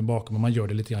argumenten bakom, men man gör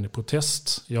det lite grann i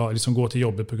protest. Jag liksom går till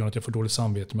jobbet på grund av att jag får dåligt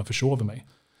samvete, men jag försover mig.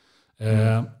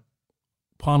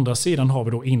 På andra sidan har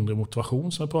vi då inre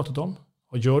motivation som jag pratat om.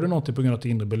 Och gör du någonting på grund av att det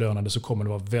är inre belönande så kommer det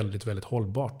vara väldigt, väldigt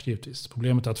hållbart givetvis.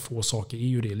 Problemet är att få saker är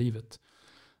ju det i livet.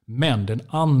 Men den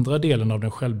andra delen av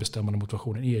den självbestämmande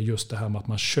motivationen är just det här med att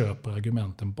man köper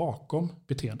argumenten bakom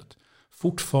beteendet.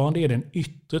 Fortfarande är det en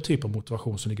yttre typ av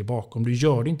motivation som ligger bakom. Du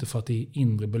gör det inte för att det är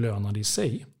inre belönande i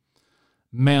sig.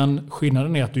 Men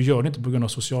skillnaden är att du gör det inte på grund av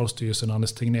Socialstyrelsen,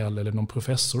 Anders Tegnell eller någon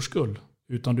professors skull.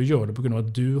 Utan du gör det på grund av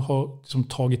att du har liksom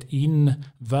tagit in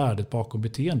värdet bakom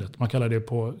beteendet. Man kallar det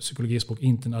på psykologispråk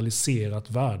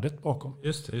internaliserat värdet bakom.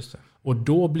 Just det. Och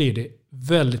då blir det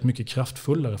väldigt mycket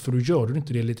kraftfullare. För då gör du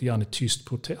inte det lite grann i tyst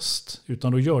protest.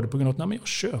 Utan då gör du på grund av att jag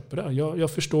köper det.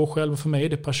 Jag förstår själv, och för mig är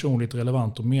det personligt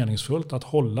relevant och meningsfullt att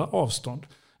hålla avstånd.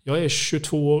 Jag är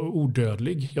 22 år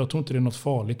odödlig. Jag tror inte det är något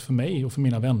farligt för mig och för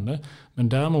mina vänner. Men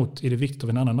däremot är det viktigt av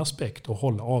en annan aspekt att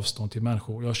hålla avstånd till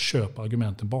människor. Jag köper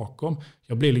argumenten bakom.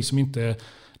 Jag blir liksom inte,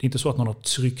 det är inte så att någon har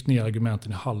tryckt ner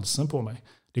argumenten i halsen på mig.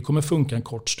 Det kommer funka en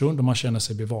kort stund om man känner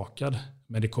sig bevakad.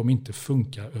 Men det kommer inte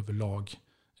funka överlag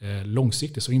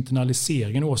långsiktigt. Så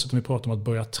internaliseringen, oavsett om vi pratar om att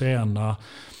börja träna,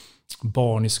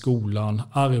 barn i skolan,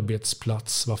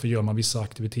 arbetsplats, varför gör man vissa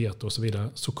aktiviteter och så vidare,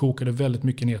 så kokar det väldigt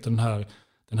mycket ner till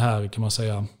den här kan man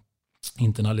säga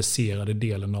internaliserade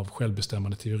delen av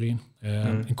självbestämmande teorin.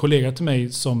 En kollega till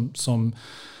mig som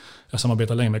jag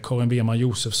samarbetar länge med, Karin Wehrman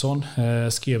Josefsson,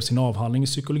 skrev sin avhandling i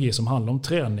psykologi som handlar om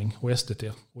träning och STT.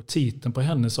 Och titeln på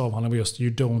hennes avhandling var just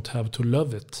You don't have to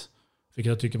love it. Vilket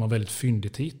jag tycker var en väldigt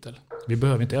fyndig titel. Vi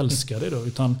behöver inte älska det då,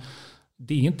 utan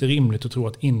det är inte rimligt att tro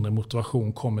att inre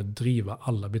motivation kommer driva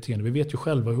alla beteenden. Vi vet ju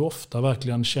själva hur ofta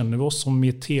verkligen känner vi oss som i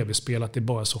ett tv-spel att det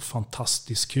bara är så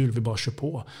fantastiskt kul, vi bara kör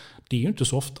på. Det är ju inte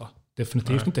så ofta.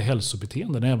 Definitivt inte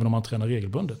hälsobeteenden, även om man tränar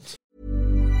regelbundet.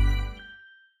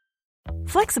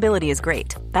 Flexibility is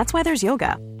great. That's why there's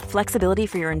yoga. Flexibility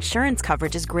for your insurance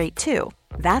coverage is great too.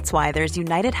 That's why there's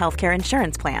United Healthcare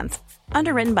Insurance Plans.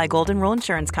 Underwritten by Golden Rule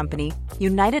Insurance Company,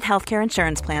 United Healthcare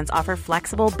Insurance Plans offer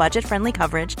flexible, budget-friendly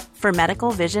coverage for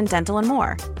medical, vision, dental, and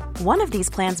more. One of these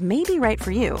plans may be right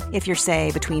for you if you're,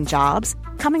 say, between jobs,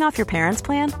 coming off your parents'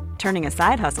 plan, turning a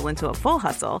side hustle into a full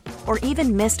hustle, or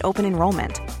even missed open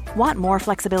enrollment. Want more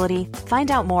flexibility?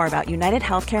 Find out more about United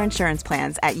Healthcare Insurance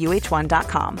Plans at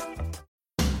uh1.com.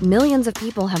 Millions of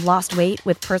people have lost weight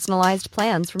with personalized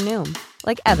plans from Noom.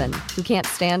 Like Evan, who can't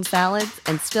stand salads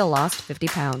and still lost 50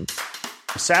 pounds.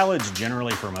 Salads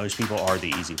generally for most people are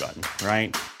the easy button,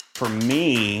 right? For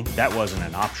me, that wasn't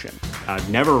an option. I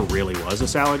never really was a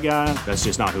salad guy. That's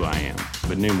just not who I am.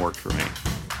 But Noom worked for me.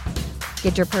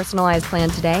 Get your personalized plan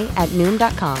today at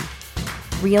Noom.com.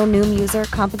 Real Noom user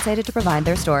compensated to provide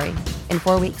their story. In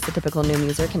 4 weeks, the typical Noom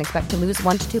user can expect to lose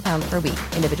 1 to 2 pounds per week.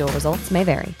 Individual results may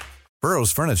vary.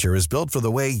 Burrow's furniture is built for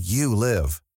the way you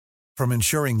live. From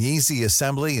ensuring easy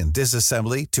assembly and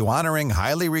disassembly to honoring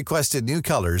highly requested new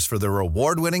colors for their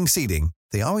award-winning seating,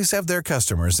 they always have their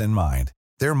customers in mind.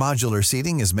 Their modular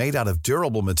seating is made out of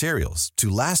durable materials to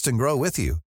last and grow with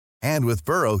you. And with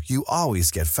Burrow, you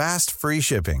always get fast, free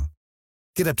shipping.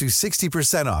 Get up to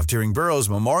 60% off during Burrow's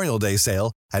Memorial Day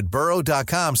sale at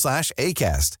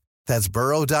burrow.com/ACAST. That's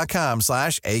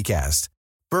burrow.com/ACAST.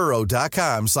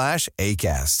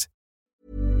 burrow.com/ACAST.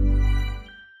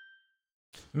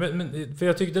 Men för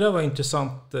jag tyckte det var ett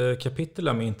intressant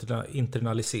kapitel med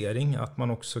internalisering. Att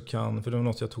man också kan, för det var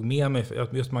något jag tog med mig,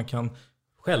 att just man kan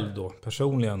själv då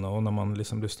personligen, och när man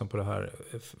liksom lyssnar på det här,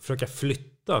 försöka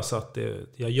flytta så att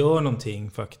jag gör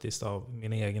någonting faktiskt av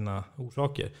mina egna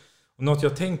orsaker. Och något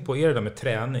jag tänkt på är det där med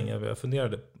träning. Jag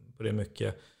funderade på det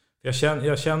mycket. Jag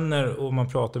känner, och man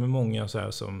pratar med många så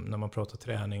här, som när man pratar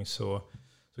träning så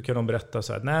kan de berätta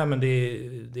så här: nej men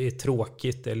det är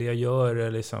tråkigt, eller jag gör det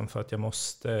liksom för att jag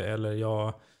måste, eller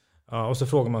ja, och så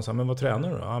frågar man så här: men vad tränar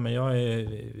du då? Ja, men jag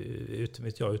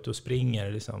är ute och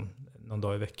springer liksom någon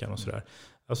dag i veckan och sådär.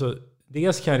 Alltså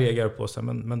dels kan jag reagera på så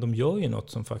här, men de gör ju något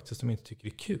som faktiskt de inte tycker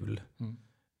är kul.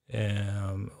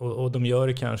 Och de gör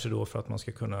det kanske då för att man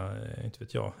ska kunna, inte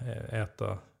vet jag,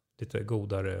 äta lite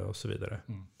godare och så vidare.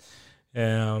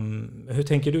 Hur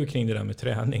tänker du kring det där med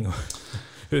träning?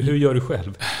 Hur gör du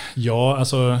själv? Ja,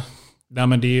 alltså, nej,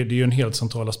 men det är ju en helt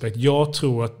central aspekt. Jag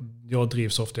tror att jag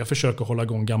drivs ofta. Jag försöker hålla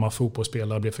igång gamla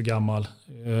fotbollsspelare, blir för gammal.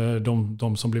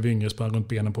 De som blev yngre sprang runt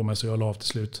benen på mig så jag la av till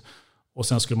slut. Och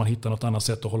sen skulle man hitta något annat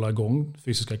sätt att hålla igång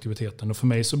fysiska aktiviteten. Och för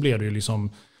mig så blev det ju liksom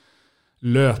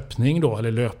löpning då,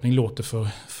 eller löpning låter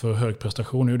för hög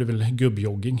prestation. Nu är det väl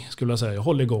gubbjogging skulle jag säga. Jag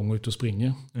håller igång och ut och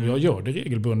springer. Och jag gör det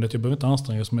regelbundet, jag behöver inte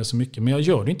anstränga mig så mycket. Men jag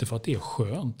gör det inte för att det är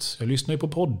skönt. Jag lyssnar ju på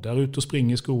poddar, ut och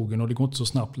springer i skogen och det går inte så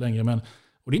snabbt längre.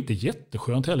 Och det är inte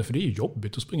jätteskönt heller, för det är ju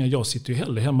jobbigt att springa. Jag sitter ju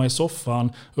hellre hemma i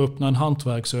soffan, öppnar en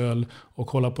hantverksöl och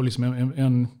kollar på liksom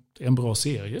en bra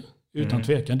serie. Utan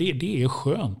tvekan, det är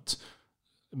skönt.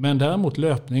 Men däremot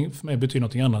löpning för mig betyder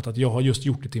något annat. Att jag har just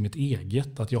gjort det till mitt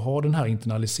eget. Att jag har den här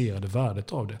internaliserade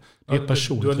värdet av det. Det är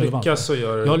personligt relevant. Du har lyckats att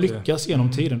göra det. Jag har lyckats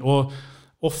genom tiden. Och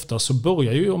ofta så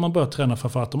börjar ju, om man börjar träna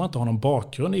för att om man inte har någon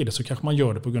bakgrund i det, så kanske man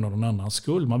gör det på grund av någon annans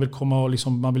skull. Man vill komma och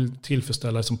liksom, man vill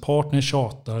tillfredsställa liksom partner,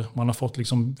 tjatar. Man har fått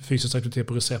liksom fysisk aktivitet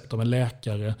på recept av en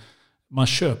läkare. Man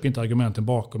köper inte argumenten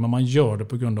bakom, men man gör det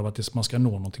på grund av att man ska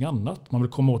nå någonting annat. Man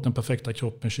vill komma åt den perfekta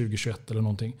kroppen 2021 eller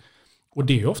någonting. Och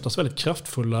det är oftast väldigt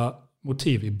kraftfulla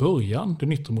motiv i början,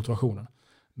 den yttre motivationen.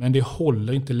 Men det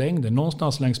håller inte längre.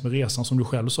 Någonstans längs med resan, som du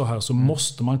själv sa här, så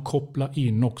måste man koppla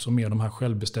in också med den här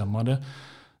självbestämmande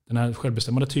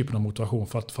typen av motivation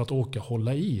för att orka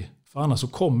hålla i. För annars så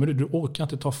kommer du orkar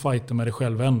inte ta fighten med dig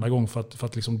själv varenda gång för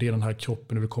att liksom det är den här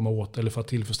kroppen du vill komma åt, eller för att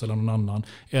tillfredsställa någon annan,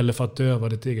 eller för att döva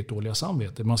ditt eget dåliga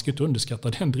samvete. Man ska inte underskatta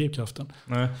den drivkraften.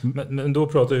 Nej, men då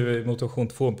pratar vi motivation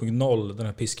 2.0, den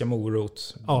här piska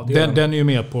morot. Ja, den är ju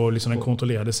mer på liksom den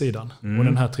kontrollerade sidan. Och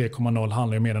den här 3.0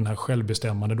 handlar ju mer om den här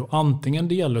självbestämmande. Då antingen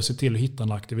det gäller att se till att hitta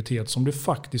en aktivitet som du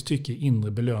faktiskt tycker är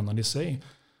inre belönande i sig.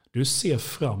 Du ser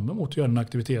fram emot att göra den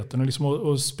aktiviteten, liksom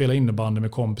att spela innebandy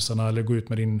med kompisarna, eller gå ut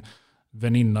med din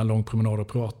väninna lång promenad och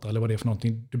prata, eller vad det är för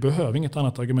någonting. Du behöver inget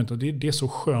annat argument. Det är så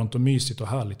skönt och mysigt och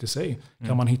härligt i sig.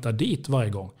 Kan man hitta dit varje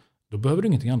gång, då behöver du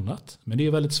ingenting annat. Men det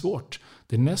är väldigt svårt.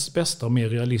 Det näst bästa och mer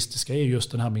realistiska är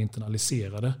just den här med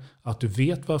internaliserade. Att du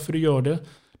vet varför du gör det.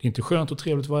 Det är inte skönt och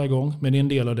trevligt varje gång, men det är en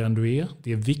del av den du är.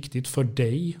 Det är viktigt för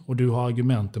dig och du har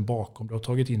argumenten bakom. Du har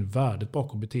tagit in värdet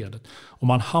bakom beteendet. Och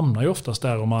man hamnar ju oftast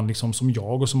där om man liksom, som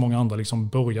jag och så många andra liksom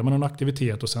börjar med en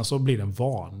aktivitet och sen så blir det en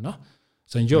vana.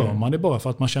 Sen gör man det bara för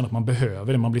att man känner att man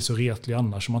behöver det. Man blir så retlig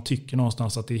annars och man tycker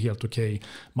någonstans att det är helt okej.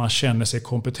 Man känner sig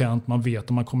kompetent, man vet att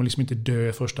man kommer liksom inte dö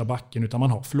i första backen, utan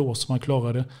man har flås, man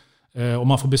klarar det. Och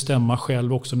man får bestämma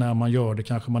själv också när man gör det.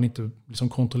 Kanske man inte liksom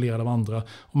kontrollerar av andra.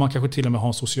 Och man kanske till och med har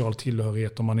en social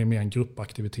tillhörighet om man är med i en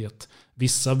gruppaktivitet.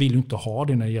 Vissa vill ju inte ha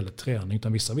det när det gäller träning,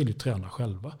 utan vissa vill ju träna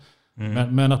själva.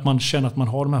 Men att man känner att man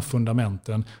har de här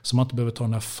fundamenten, så man inte behöver ta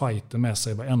den här fighten med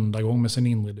sig varenda gång med sin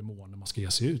inre demon när man ska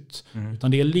ge sig ut.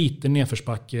 Utan det är lite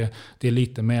nedförsbacke, det är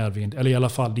lite medvind, eller i alla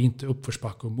fall det är inte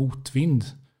uppförsbacke och motvind.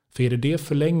 För är det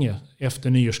för länge efter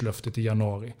nyårslöftet i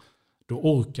januari, då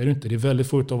orkar du inte. Det är väldigt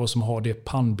få av oss som har det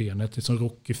pannbenet, liksom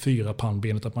Rocky 4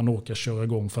 pannbenet, att man orkar köra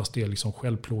igång fast det är liksom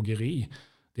självplågeri.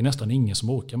 Det är nästan ingen som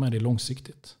orkar med det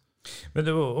långsiktigt. Men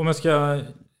då, om jag ska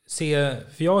se,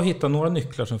 för jag har hittat några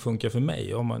nycklar som funkar för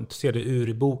mig, om man ser det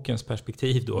ur bokens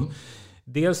perspektiv då.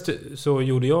 dels så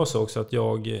gjorde jag så också att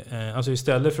jag, alltså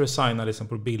istället för att signa liksom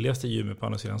på det billigaste gymmet på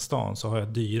andra sidan stan, så har jag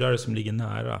ett dyrare som ligger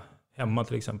nära hemma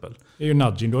till exempel. Det är ju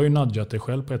nudging. Du har ju nudgat dig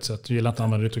själv på ett sätt. Du gillar inte att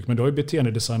använda det uttryck, men du har ju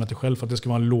beteendedesignat dig själv för att det ska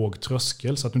vara en låg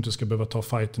tröskel så att du inte ska behöva ta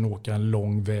fighten och åka en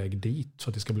lång väg dit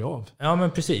för att det ska bli av. Ja,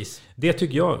 men precis. Det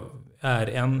tycker jag är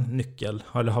en nyckel,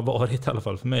 eller har varit i alla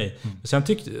fall för mig. Sen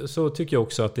tycker jag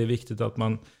också att det är viktigt att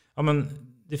man,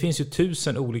 det finns ju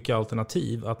 1000 olika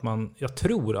alternativ. Jag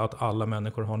tror att alla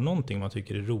människor har någonting man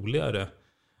tycker är roligare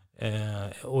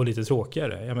och lite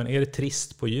tråkigare. Är det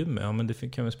trist på gymmet? Ja, men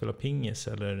det kan vi spela pingis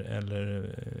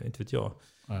eller inte vet jag.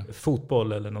 Nej.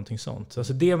 Fotboll eller någonting sånt.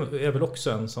 Alltså det är väl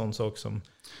också en sån sak som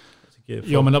jag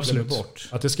tycker men absolut bort.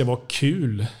 Att det ska vara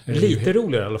kul. Lite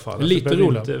roligare i alla fall. Lite alltså,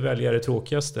 roligare. Inte välja det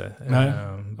tråkigaste.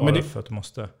 Bara för att du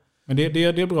måste. Men det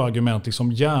är bra argument.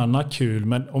 Liksom, gärna kul,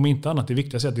 men om inte annat, det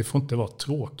viktigaste är att det får inte vara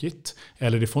tråkigt.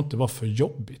 Eller det får inte vara för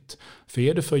jobbigt. För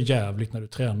är det för jävligt när du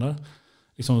tränar,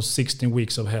 liksom 16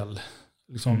 weeks of hell,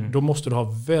 liksom, då måste du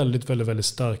ha väldigt, väldigt, väldigt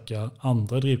starka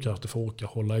andra drivkrafter för att orka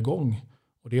hålla igång.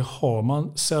 Och det har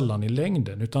man sällan i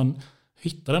längden. Utan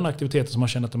hitta den aktiviteten som man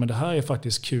känner att men det här är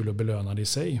faktiskt kul och belönande i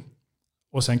sig.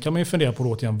 Och sen kan man ju fundera på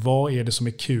återigen, vad är det som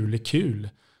är kul?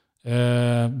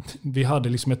 Vi hade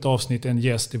liksom ett avsnitt, en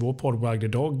gäst i vår podd, Wag the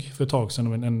Dog, för ett tag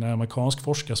sedan, en amerikansk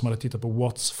forskare som hade tittat på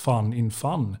What's Fun in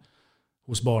Fun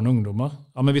hos barn och ungdomar.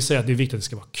 Ja, men vi säger att det är viktigt att det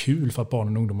ska vara kul för att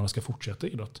barnen och ungdomarna ska fortsätta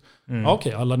idrott. Ja,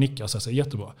 okej, alla nickar så här,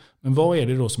 jättebra. Men vad är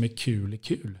det då som är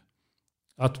kul?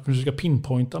 Att du ska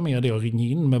pinpointa mer det och ringa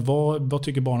in med vad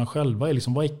tycker barnen själva är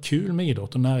liksom, vad är kul med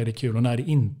idrott och när är det kul och när är det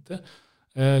inte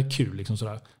kul liksom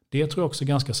sådär. Det tror jag också är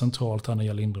ganska centralt här när det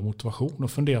gäller inre motivation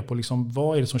och fundera på liksom,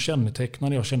 vad är det som kännetecknar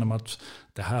det. Jag känner mig att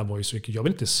det här var ju så mycket, jag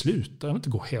vill inte sluta, jag vill inte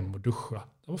gå hem och duscha.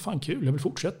 Det var fan kul, jag vill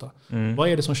fortsätta. Vad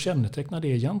är det som kännetecknar det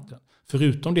egentligen?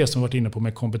 Förutom det som vi varit inne på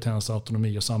med kompetens,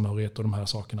 autonomi och samhörighet och de här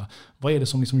sakerna. Vad är det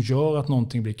som liksom gör att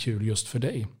någonting blir kul just för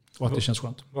dig? Och att det känns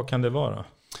skönt? Vad kan det vara?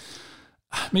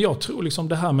 Men jag tror liksom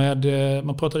det här med,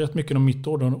 man pratar rätt mycket om mitt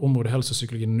område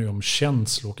hälsopsykologi nu om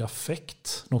känslor och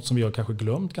affekt. Något som vi har kanske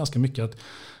glömt ganska mycket. Att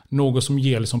något som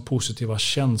ger liksom positiva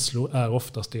känslor är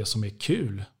oftast det som är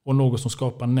kul. Och något som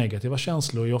skapar negativa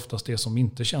känslor är oftast det som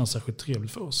inte känns särskilt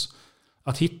trevligt för oss.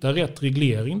 Att hitta rätt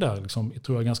reglering där liksom,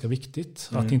 tror jag är ganska viktigt.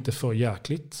 Att inte för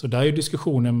jäkligt. Så där är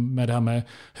diskussionen med det här med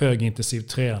högintensiv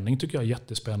träning tycker jag är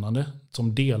jättespännande.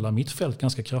 Som delar mitt fält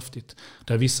ganska kraftigt.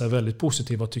 Där vissa är väldigt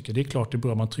positiva och tycker det är klart det är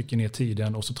bra, man trycker ner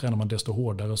tiden och så tränar man desto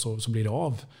hårdare så blir det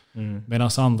av. Medan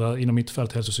andra inom mitt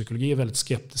fält hälsopsykologi är väldigt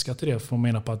skeptiska till det. För de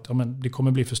menar på att det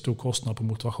kommer bli för stor kostnad på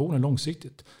motivationen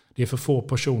långsiktigt. Det är för få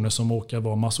personer som orkar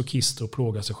vara masochister och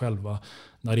plåga sig själva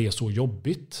när det är så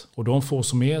jobbigt. Och de få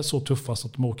som är så tuffa så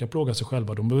att de orkar plåga sig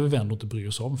själva, de behöver vi ändå inte bry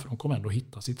oss om, för de kommer ändå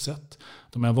hitta sitt sätt.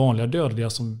 De här vanliga dödliga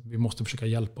som vi måste försöka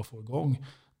hjälpa och få igång.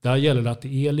 Där gäller det att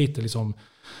det är lite liksom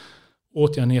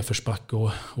återigen nedförsbacke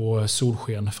och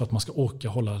solsken för att man ska orka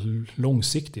hålla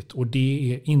långsiktigt. Och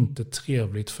det är inte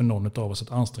trevligt för någon av oss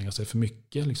att anstränga sig för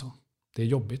mycket liksom. Det är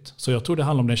jobbigt. Så jag tror det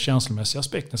handlar om den känslomässiga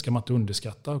aspekten, ska man inte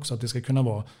underskatta också, att det ska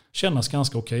kunna kännas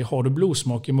ganska okej. Har du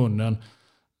blodsmak i munnen,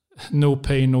 no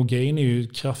pain, no gain är ju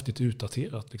kraftigt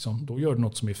utdaterat. Liksom. Då gör du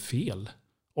något som är fel.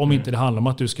 Om inte det handlar om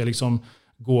att du ska liksom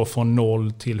gå från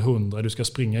 0 till 100. Du ska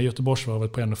springa i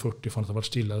Göteborgsvarvet på 1,40 från att ha varit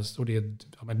stilla. Och det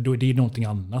är någonting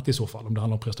annat i så fall, om det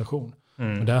handlar om prestation.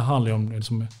 Men det här handlar ju om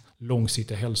liksom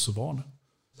långsiktiga hälsovanor.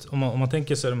 Om man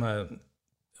tänker sig de här,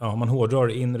 man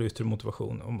hårdrar inre och yttre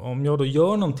motivation. Om jag då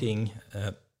gör någonting,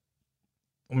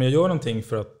 om jag gör någonting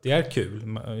för att det är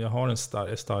kul, jag har en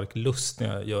stark lust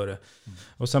när jag gör det.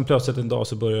 Och sen plötsligt en dag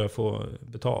så börjar jag få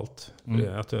betalt.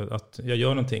 Att jag gör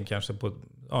någonting kanske på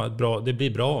det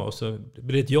blir bra och så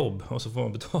blir det ett jobb och så får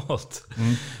man betalt.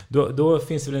 Då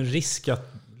finns det väl en risk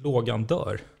att lågan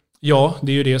dör. Ja,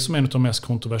 det är ju det som är en av de mest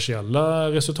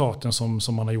kontroversiella resultaten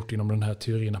som man har gjort inom den här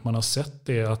teorin. Att man har sett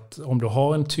det att om du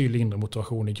har en tydlig inre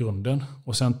motivation i grunden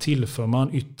och sen tillför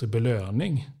man yttre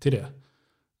belöning till det,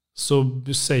 så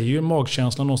säger ju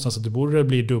magkänslan någonstans att det borde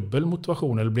bli dubbel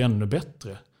motivation eller bli ännu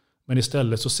bättre. Men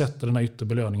istället så sätter den här yttre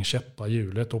belöningen käppar i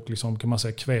hjulet och liksom, kan man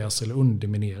säga, kväs eller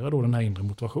underminerar då den här inre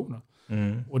motivationen.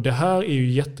 Och det här är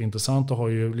ju jätteintressant och har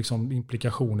ju liksom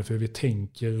implikationer för hur vi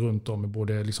tänker runt om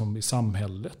både liksom i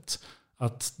samhället.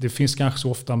 Att det finns kanske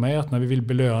så ofta med att när vi vill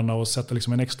belöna och sätta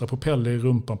liksom en extra propeller i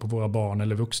rumpan på våra barn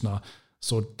eller vuxna,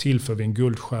 så tillför vi en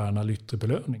guldstjärna eller yttre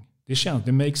belöning.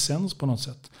 Det makes sense på något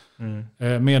sätt.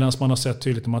 Medan man har sett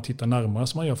tydligt när man tittar närmare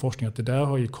som man gör forskning att det där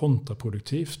har ju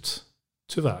kontraproduktivt,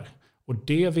 tyvärr. Och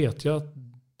det vet jag,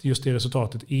 just det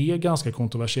resultatet är ganska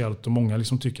kontroversiellt och många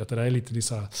liksom tycker att det där är lite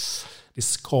så här, det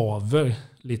skaver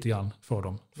lite grann för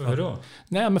dem. Varför då?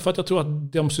 Nej, men för att jag tror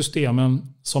att de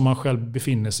systemen som man själv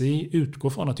befinner sig i utgår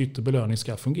från att yttre belöning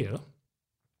ska fungera.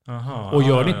 Aha, och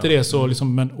gör det inte det så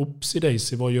liksom, men upsi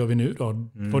daisy, vad gör vi nu då?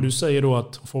 Vad du säger då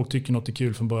att folk tycker något är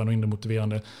kul från början och inte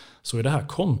motiverande, så är det här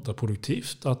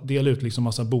kontraproduktivt att dela ut liksom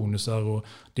massa bonusar och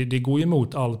det går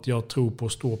emot allt jag tror på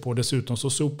och står på. Dessutom så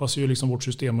sopas ju liksom vårt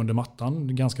system under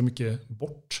mattan ganska mycket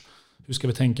bort. Hur ska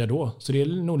vi tänka då? Så det är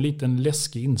nog lite en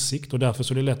läskig insikt och därför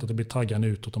så är det lätt att det blir taggande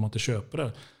utåt om man inte köper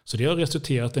det. Så det har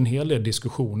resulterat i en hel del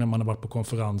diskussioner. Man har varit på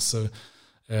konferenser.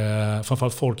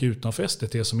 Framförallt folk utanför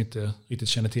STT som inte riktigt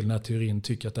känner till den här teorin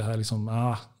tycker att det här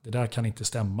liksom, det där kan inte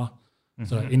stämma.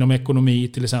 Sådär, inom ekonomi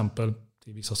till exempel,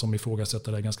 det är vissa som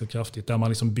ifrågasätter det ganska kraftigt, där man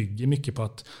liksom bygger mycket på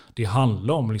att det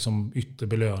handlar om liksom yttre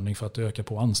belöning för att öka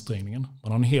på ansträngningen.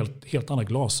 Man har en helt andra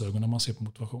glasögon när man ser på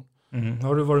motivation.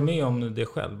 Har du varit med om det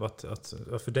själv? Att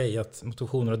för dig att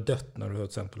motivationen har dött när du till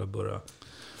exempel har börjat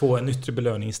få en yttre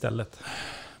belöning istället?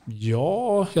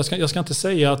 Ja, jag ska inte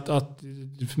säga att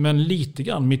men lite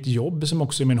grann mitt jobb som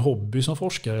också är min hobby som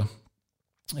forskare.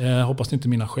 Hoppas inte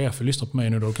mina chefer lyssnar på mig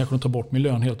nu då kanske de tar bort min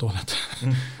lön helt och hållet.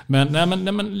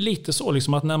 Men lite så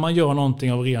liksom att när man gör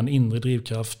någonting av ren inre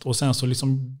drivkraft och sen så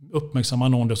liksom uppmärksammar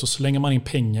någon det så slänger man in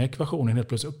pengar i ekvationen helt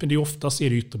plötsligt. Det är oftast är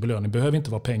det yttre belöning. Det behöver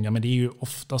inte vara pengar men det är ju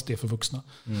oftast det för vuxna.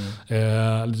 Det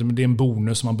är en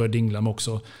bonus som man bör dingla med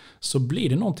också. Så blir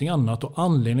det någonting annat och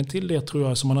anledningen till det tror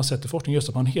jag som man har sett i forskning just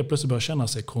att man helt plötsligt börjar känna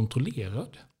sig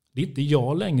kontrollerad. Det är inte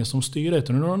jag längre som styr det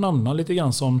utan det är någon annan lite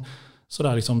grann som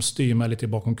sådär liksom styr mig lite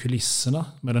bakom kulisserna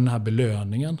med den här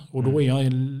belöningen. Och då är jag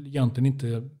egentligen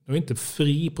inte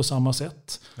fri på samma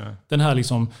sätt. Nej.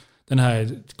 Den här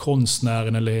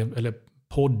konstnären eller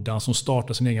poddan som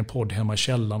startar sin egen podd hemma i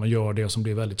källaren och gör det som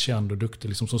blir väldigt känd och duktig,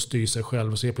 liksom, som styr sig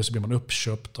själv och så plötsligt blir man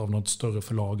uppköpt av något större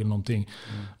förlag eller någonting.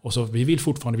 Och så vi vill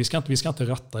fortfarande, vi ska inte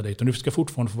ratta dig utan du ska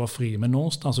fortfarande få vara fri, men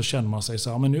någonstans så känner man sig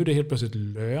så här, men nu är det helt plötsligt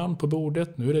lön på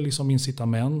bordet, nu är det liksom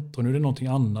incitament och nu är det någonting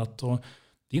annat och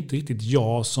det är inte riktigt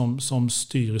jag som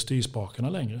styr i styrspakarna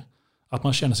längre. Att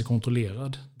man känner sig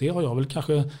kontrollerad. Det har jag väl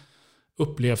kanske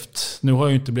upplevt. Nu har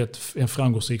jag ju inte blivit en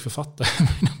framgångsrik författare med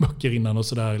mina böcker innan och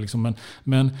sådär. Liksom,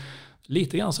 men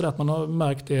lite grann så att man har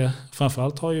märkt det.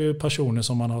 Framförallt har ju personer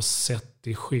som man har sett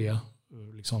det ske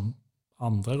liksom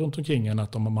andra runt omkring en.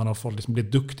 Att om man har fått liksom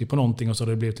blivit duktig på någonting och så har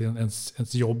det blivit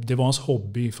ens jobb. Det var ens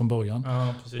hobby från början.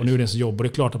 Ja, och nu är det ens jobb. Och det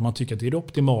är klart att man tycker att det är det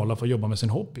optimala för att jobba med sin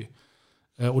hobby.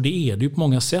 Och det är det ju på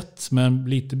många sätt, men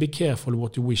lite be careful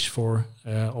what you wish for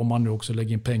om man nu också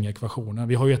lägger in pengar i ekvationen.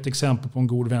 Vi har ju ett exempel på en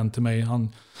god vän till mig,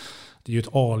 det är ju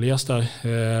ett alias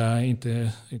där,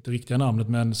 inte riktiga namnet,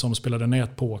 men som spelade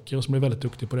nätpoker och som blev väldigt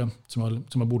duktig på det, som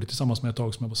jag bodde tillsammans med ett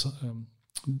tag som jag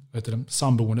var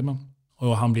samboende med.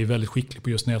 Och han blev väldigt skicklig på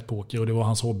just nätpoker och det var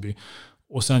hans hobby.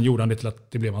 Och sen gjorde han det till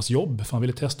att det blev hans jobb, för han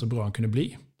ville testa hur bra han kunde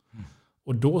bli.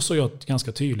 Och då såg jag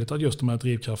ganska tydligt att just de här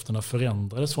drivkrafterna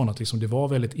förändrades från att liksom det var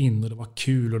väldigt inre, det var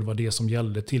kul och det var det som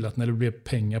gällde till att när det blev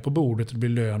pengar på bordet, det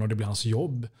blev lön och det blev hans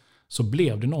jobb, så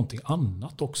blev det någonting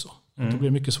annat också. Det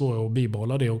blev mycket svårare att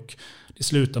bibehålla det och det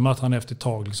slutade med att han efter ett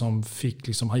tag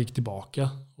han gick tillbaka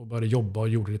och började jobba och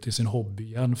gjorde det till sin hobby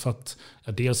igen för att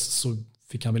dels så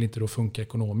fick han väl inte då funka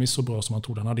ekonomiskt så bra som han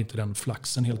trodde. Han hade inte den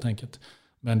flaxen helt enkelt.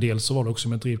 Men dels så var det också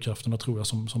med drivkrafterna tror jag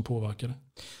som påverkade.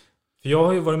 För jag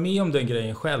har ju varit med om den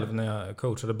grejen själv när jag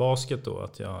coachade basket då.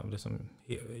 Att jag liksom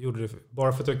gjorde det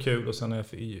bara för att det var kul och sen när jag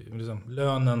liksom,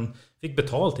 lönen fick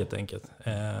betalt helt enkelt.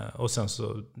 Och sen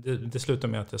så det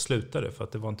slutade med att jag slutade för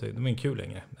att det var inte kul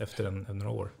längre efter några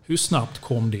år. Hur snabbt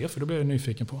kom det? För det blev jag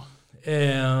nyfiken på.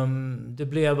 Det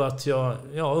blev att jag,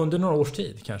 under några års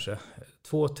tid kanske.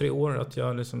 2-3 år att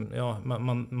jag liksom,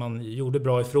 man gjorde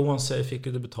bra ifrån sig, fick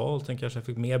lite betalt, sen kanske jag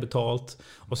fick mer betalt.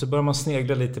 Och så började man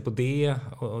snegla lite på det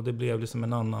och det blev liksom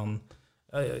en annan...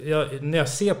 när jag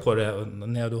ser på det,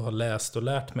 när jag då har läst och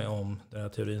lärt mig om den här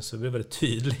teorin så blev det väldigt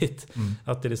tydligt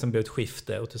att det liksom blev ett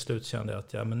skifte och till slut kände jag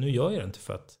att men nu gör jag det inte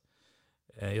för att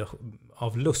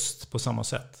av lust på samma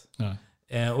sätt.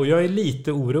 Nej. Och jag är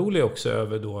lite orolig också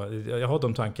över då, jag har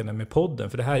de tankarna med podden,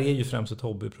 för det här är ju främst ett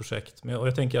hobbyprojekt. Och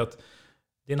jag tänker att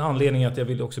det är en anledning att jag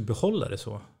vill också behålla det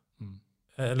så.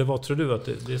 Eller vad tror du att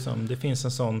det finns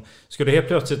en sån... Skulle helt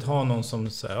plötsligt ha någon som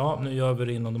säger nu gör vi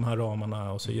det inom de här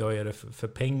ramarna och så gör jag det för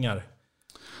pengar.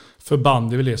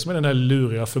 Förband är väl det som är den där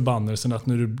luriga förbannelsen att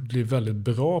när du blir väldigt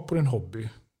bra på din hobby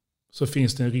så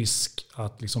finns det en risk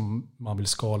att liksom man vill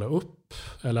skala upp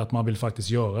eller att man vill faktiskt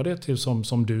göra det till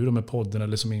som du då med podden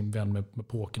eller som min vän med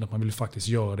pokern, att man vill faktiskt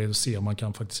göra det och se om man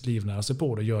kan faktiskt livnära sig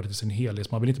på det och göra det till sin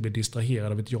helhet. Man vill inte bli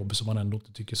distraherad av ett jobb som man ändå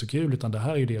inte tycker är så kul, utan det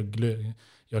här är ju det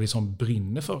jag liksom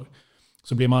brinner för.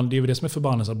 Så det är det som är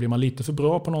förbannelse, att blir man lite för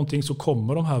bra på någonting så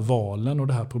kommer de här valen och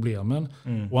de här problemen.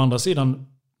 Å andra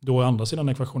sidan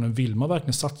ekvationen, vill man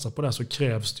verkligen satsa på det här så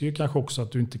krävs det ju kanske också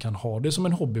att du inte kan ha det som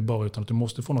en hobby bara, utan att du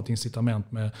måste få något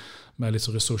incitament med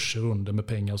liksom resurser under, med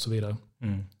pengar och så vidare.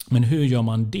 Men hur gör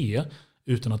man det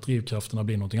utan att drivkrafterna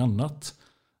blir någonting annat?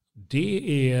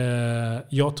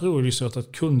 Jag tror ju så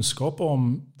att kunskap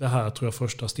om det här tror jag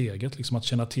första steget, liksom att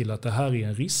känna till att det här är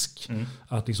en risk.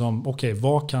 Att liksom, okej,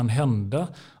 vad kan hända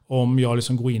om jag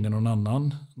liksom går in i någon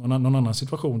annan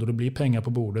situation då det blir pengar på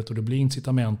bordet och det blir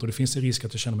incitament och det finns en risk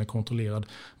att jag känner mig kontrollerad.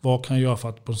 Vad kan jag göra för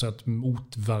att på något sätt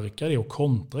motverka det och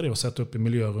kontra det och sätta upp en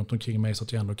miljö runt omkring mig så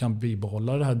att jag ändå kan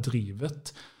bibehålla det här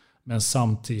drivet men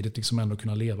samtidigt liksom ändå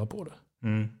kunna leva på det.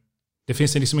 Det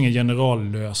finns liksom ingen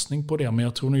generallösning på det, men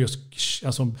jag tror nog just,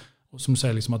 alltså, som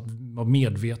säger, liksom att vara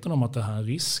medveten om att det här är en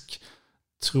risk,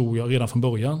 tror jag redan från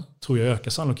början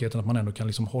ökar sannolikheten att man ändå kan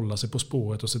liksom hålla sig på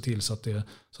spåret och se till så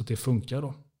att det funkar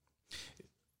då.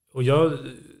 Och jag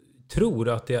tror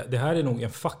att det här är nog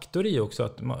en faktor i också,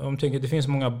 att om tänker det finns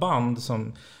många band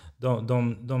som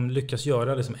de lyckas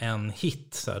göra liksom en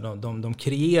hit så här, de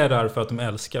kreerar för att de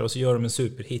älskar och så gör de en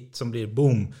superhit som blir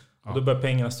boom. Och då börjar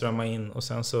pengarna strömma in och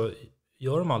sen så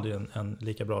gör de aldrig en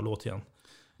lika bra låt igen.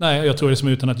 Nej, jag tror det som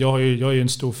utan att jag är ju en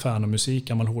stor fan av musik,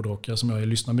 gammal hårdrockare som jag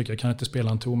lyssnar mycket. Jag kan inte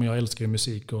spela en ton, men jag älskar ju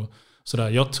musik och sådär.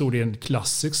 Jag tror det är en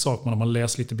klassisk sak när man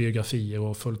läser lite biografier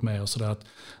och följt med och sådär. Att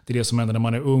det är det som händer när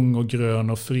man är ung och grön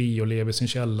och fri och lever i sin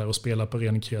källare och spelar på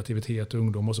ren kreativitet och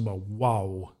ungdom och så bara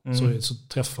wow, så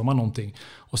träffar man någonting.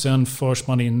 Och sen förs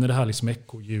man in i det här liksom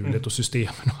ekohjulet och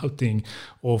systemen och allting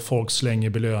och folk slänger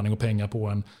belöning och pengar på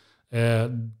en.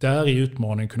 Där är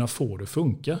utmaningen kunna få det att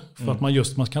funka. För att man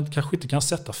kanske inte kan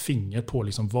sätta fingret på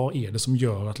liksom, vad är det som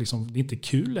gör att liksom, det inte är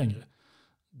kul längre.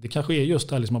 Det kanske är just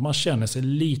det här liksom, att man känner sig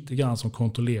lite grann som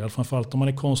kontrollerad. Framförallt om man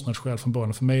är konstnärssjälv från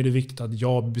början. För mig är det viktigt att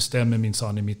jag bestämmer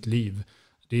minsann i mitt liv.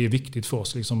 Det är viktigt för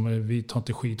oss. Liksom, vi tar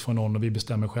inte skit från någon och vi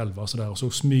bestämmer själva. Och så där. Och så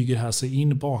smyger det här sig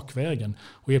in bakvägen.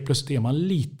 Och helt plötsligt är man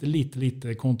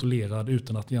lite kontrollerad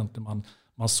utan att egentligen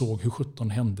man såg hur 17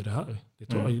 hände det här. Det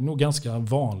tror jag är nog ganska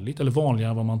vanligt, eller vanligare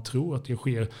än vad man tror att det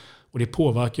sker. Och det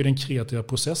påverkar den kreativa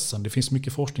processen. Det finns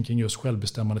mycket forskning kring just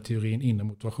självbestämmande teorin, inre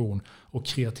motivation och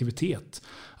kreativitet.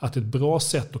 Att ett bra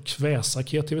sätt att kväsa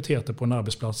kreativiteten på en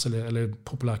arbetsplats eller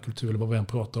populärkultur eller vad vi än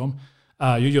pratar om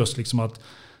är ju just liksom att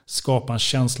skapa en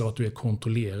känsla av att du är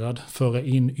kontrollerad. Föra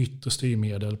in yttre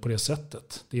styrmedel på det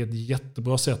sättet. Det är ett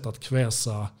jättebra sätt att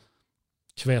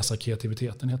kväsa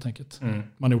kreativiteten helt enkelt.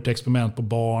 Man har gjort experiment på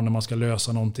barn när man ska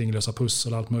lösa någonting, lösa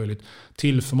pussel och allt möjligt.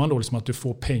 Tillför man då liksom att du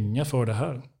får pengar för det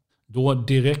här, då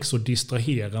direkt så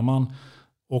distraherar man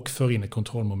och för in ett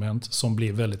kontrollmoment som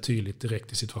blir väldigt tydligt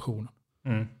direkt i situationen.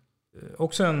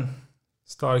 Också en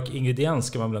stark ingrediens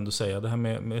ska man väl ändå säga, det här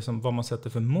med liksom vad man sätter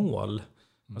för mål.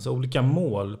 Alltså olika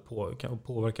mål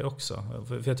påverkar också.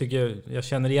 För jag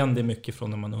känner igen det mycket från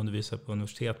när man undervisar på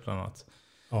universitet bland annat.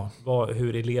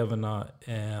 Hur eleverna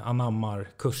anammar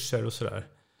kurser och sådär.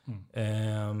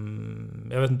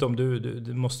 Jag vet inte om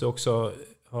du måste också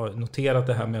ha noterat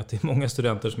det här med att det är många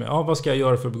studenter som är vad ska jag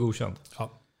göra för att bli godkänd?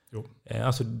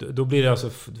 Alltså, då blir det alltså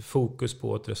fokus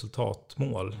på ett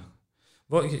resultatmål.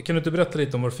 Kan du inte berätta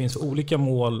lite om vad det finns för olika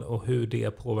mål och hur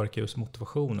det påverkar just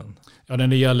motivationen? Ja, när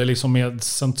det gäller liksom med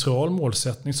central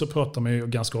målsättning så pratar man ju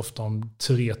ganska ofta om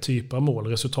 3 typer av mål.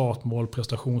 Resultatmål,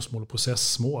 prestationsmål och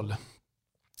processmål.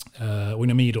 Och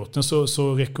inom idrotten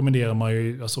så rekommenderar man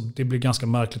ju, alltså det blir ganska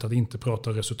märkligt att inte prata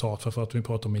resultat för att vi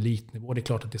pratar om elitnivå. Det är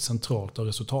klart att det är centralt av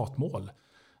resultatmål.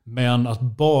 Men att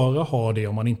bara ha det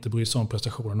om man inte bryr sig om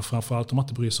prestationen och framförallt om man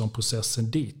inte bryr sig om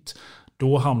processen dit,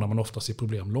 då hamnar man oftast i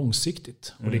problem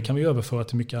långsiktigt. Och det kan vi överföra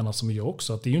till mycket annat som vi gör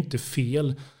också. Att det är ju inte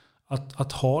fel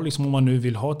att ha, liksom, om man nu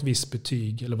vill ha ett visst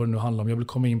betyg eller vad det nu handlar om. Jag vill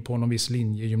komma in på någon viss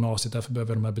linje i gymnasiet, därför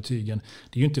behöver jag de här betygen.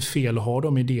 Det är ju inte fel att ha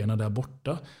de idéerna där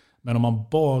borta. Men om man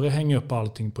bara hänger upp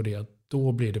allting på det,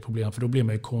 då blir det problem. För då blir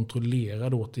man ju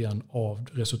kontrollerad återigen av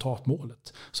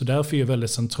resultatmålet. Så därför är det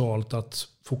väldigt centralt att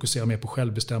fokusera mer på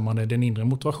självbestämmande. Den inre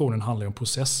motivationen handlar ju om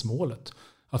processmålet.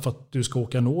 Att för att du ska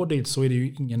åka nå dit så är det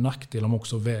ju ingen nackdel om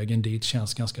också vägen dit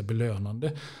känns ganska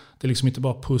belönande. Det är liksom inte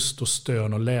bara pust och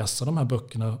stön och läsa de här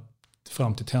böckerna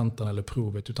fram till tentan eller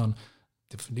provet, utan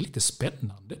det är lite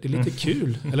spännande. Det är lite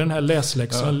kul. Eller den här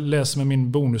läsläxan jag läser med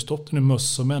min bonusdotter nu,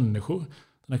 Möss och människor.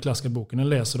 Den här klassiska boken, den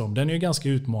läser dem. Den är ju ganska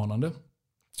utmanande.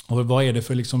 Och vad är det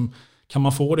för liksom kan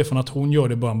man få det från att hon gör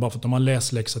det bara för att de har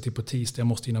läsläxa till på tisdag, jag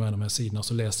måste hinna med de här sidorna,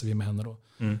 så läser vi med henne då.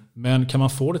 Men kan man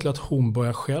få det till att hon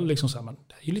börjar själv liksom så här, men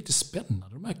det är ju lite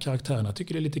spännande de här karaktärerna, jag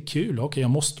tycker det är lite kul, okej,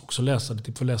 jag måste också läsa det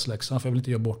typ för läsläxan för jag vill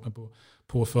inte göra bort mig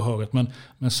på förhöret,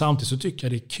 men samtidigt så tycker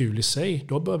jag det är kul i sig.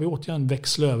 Då bör vi återigen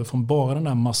växla över från bara den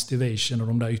där motivation och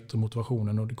de där yttre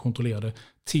motivationen och det kontrollerade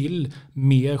till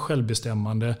mer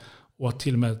självbestämmande och att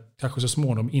till och med kanske så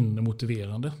småningom inre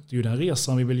motiverande. Det är ju den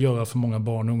resan vi vill göra för många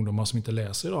barn och ungdomar som inte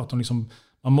läser idag. Att de liksom,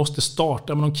 man måste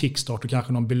starta med någon kickstart och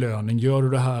kanske någon belöning. Gör du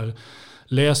det här,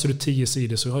 läser du 10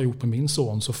 sidor så har jag gjort med min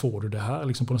son, så får du det här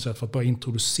liksom på något sätt för att börja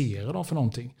introducera dem för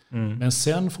någonting. Men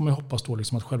sen får man hoppas då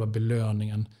liksom att själva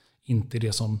belöningen inte är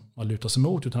det som man lutar sig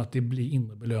mot, utan att det blir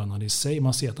inre belönande i sig.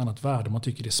 Man ser ett annat värde, man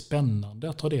tycker det är spännande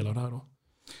att ta del av det här då.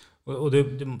 Och det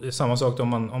är samma sak då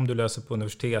om du läser på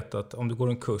universitet, att om du går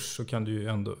en kurs så kan du ju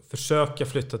ändå försöka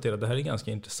flytta till det här är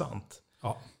ganska intressant.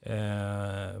 Ja.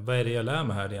 Vad är det jag lär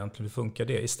mig här egentligen? Hur funkar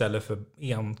det? Istället för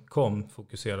enkom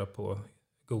fokusera på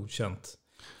godkänt.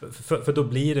 För då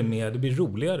blir det mer, det blir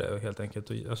roligare helt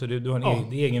enkelt. Alltså du har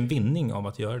en egen vinning av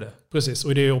att göra det. Precis,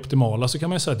 och i det optimala så kan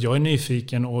man säga att jag är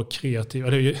nyfiken och kreativ.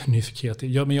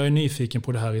 Men jag är nyfiken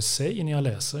på det här i sig när jag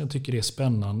läser. Jag tycker det är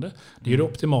spännande. Det är ju det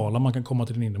optimala, man kan komma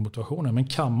till den inre motivationen. Men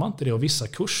kan man inte det, och vissa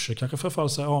kurser kanske för fall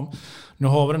säga, nu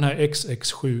har vi den här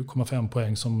XX 7,5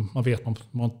 poäng som man vet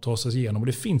man tar sig igenom. Och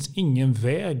det finns ingen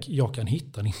väg jag kan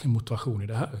hitta en inre motivation i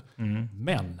det här.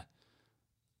 Men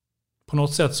på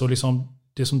något sätt så liksom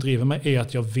det som driver mig är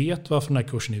att jag vet varför den här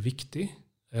kursen är viktig.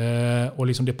 Och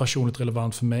liksom det är personligt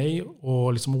relevant för mig.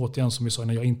 Och liksom återigen som vi sa,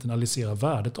 när jag internaliserar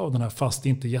värdet av den här, fast det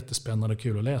inte är jättespännande och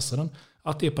kul att läsa den.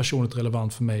 Att det är personligt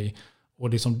relevant för mig. Och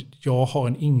liksom jag har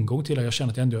en ingång till det. Jag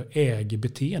känner att jag ändå äger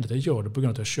beteendet. Jag gör det på grund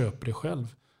av att jag köper det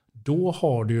själv. Då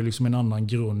har du ju liksom en annan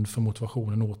grund för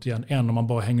motivationen återigen. Än om man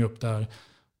bara hänger upp där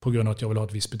på grund av att jag vill ha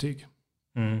ett visst betyg.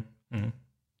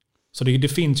 Så det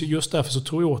finns ju, just därför så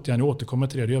tror jag återigen, jag återkommer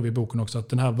till det gör vi i boken också,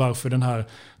 att varför den här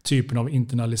typen av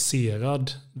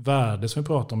internaliserad värde som vi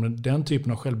pratar om, den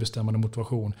typen av självbestämmande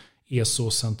motivation är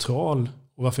så central,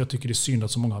 och varför jag tycker det är synd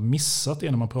att så många har missat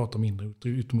det när man pratar om inre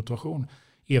yttre motivation,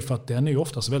 är för att den är ju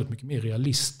oftast väldigt mycket mer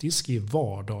realistisk i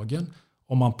vardagen.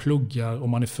 Om man pluggar, om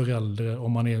man är förälder,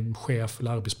 om man är chef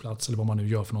eller arbetsplats eller vad man nu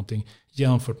gör för någonting,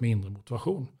 jämfört med inre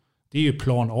motivation. Det är ju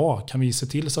plan A. Kan vi se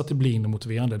till så att det blir inre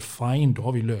motiverande? Fine, då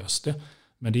har vi löst det.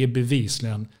 Men det är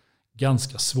bevisligen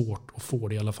ganska svårt att få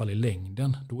det i alla fall i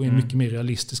längden. Då är en mycket mer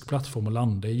realistisk plattform att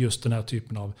landa i just den här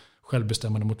typen av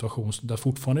självbestämmande motivation. Där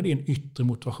fortfarande det är en yttre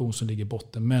motivation som ligger i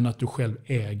botten. Men att du själv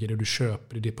äger det, du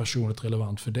köper det är personligt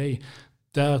relevant för dig.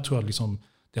 Där tror jag liksom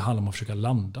det handlar om att försöka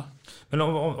landa. Men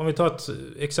om vi tar ett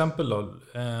exempel då.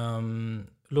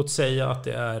 Låt säga att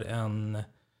det är en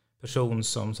person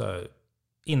som så här,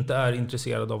 inte är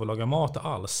intresserad av att laga mat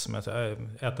alls, men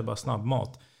äter bara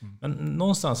snabbmat. Men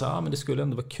någonstans, men det skulle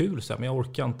ändå vara kul. Så här, men jag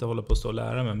orkar inte hålla på att stå och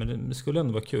lära mig, men det skulle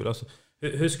ändå vara kul. Alltså,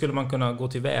 hur skulle man kunna gå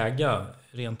tillväga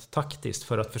rent taktiskt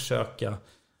för att försöka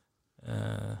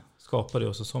skapa det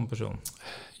hos en sån person?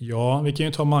 Ja, vi kan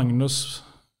ju ta Magnus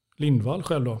Lindvall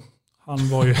själv då. Han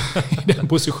var ju i den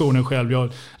positionen själv.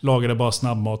 Jag lagade bara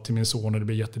snabbmat till min son och det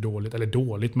blev jättedåligt. Eller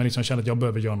dåligt, men liksom jag kände att jag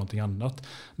behöver göra någonting annat.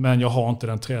 Men jag har inte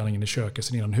den träningen i köket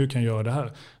sen innan. Hur kan jag göra det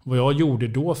här? Vad jag gjorde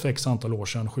då för x antal år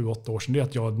sedan, 7-8 år sedan, det är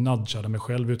att jag nudgade mig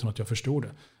själv utan att jag förstod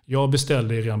det. Jag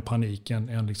beställde i ren panik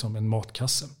en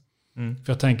matkasse.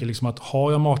 För jag tänker liksom att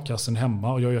har jag matkassen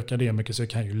hemma och jag är akademiker så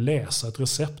kan jag ju läsa ett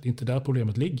recept. Det är inte där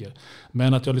problemet ligger.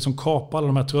 Men att jag liksom kapar alla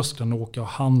de här trösklarna och åker och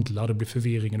handlar, det blir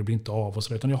förvirring och det blir inte av och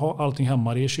så. Utan jag har allting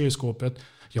hemma, det är i kylskåpet.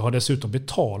 Jag har dessutom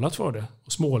betalat för det.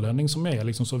 Och smålänning som jag är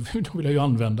liksom, så då vill jag ju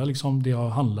använda liksom det jag har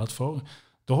handlat för.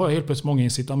 Då har jag helt plötsligt många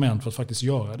incitament för att faktiskt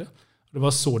göra det. Det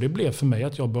var så det blev för mig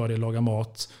att jag började laga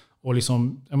mat och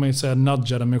liksom,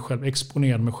 nudgade mig själv,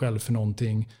 exponerade mig själv för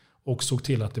någonting och såg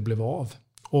till att det blev av.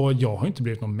 Och jag har inte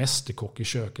blivit någon mästerkock i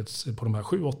köket på de här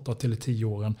 7, 8 till 10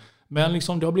 åren. Men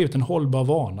liksom det har blivit en hållbar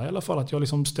vana i alla fall. Att jag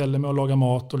liksom ställer mig och lagar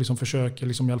mat och liksom försöker,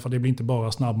 liksom i alla fall, det blir inte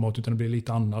bara snabbmat utan det blir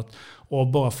lite annat. Och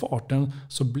av bara farten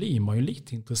så blir man ju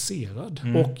lite intresserad.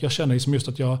 Och jag känner liksom just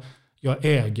att jag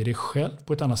äger det själv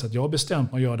på ett annat sätt. Jag har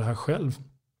bestämt mig att göra det här själv.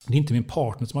 Det är inte min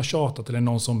partner som har tjatat eller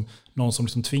någon som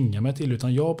liksom tvingar mig till,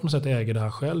 utan jag på något sätt äger det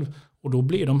här själv. Och då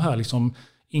blir de här liksom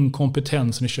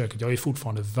inkompetensen i köket. Jag är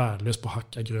fortfarande värdelös på att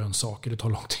hacka grönsaker. Det tar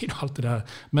lång tid och allt det där.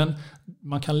 Men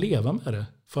man kan leva med det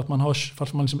för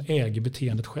att man liksom äger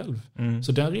beteendet själv.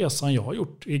 Så den resan jag har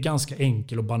gjort är ganska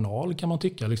enkel och banal kan man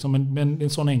tycka. Liksom, men en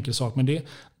sån enkel sak. Men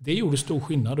det gjorde stor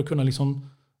skillnad att kunna liksom,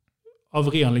 av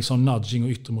ren liksom nudging och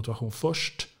yttre motivation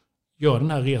först gör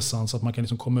den här resan så att man kan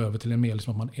liksom komma över till en mer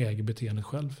liksom att man äger beteendet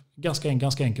själv.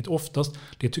 Ganska enkelt. Oftast,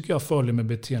 det tycker jag fördelen med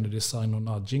beteendedesign och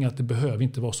nudging, att det behöver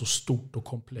inte vara så stort och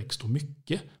komplext och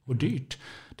mycket och dyrt.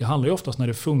 Det handlar ju oftast när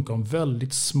det funkar om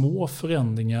väldigt små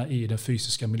förändringar i den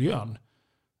fysiska miljön.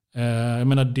 Jag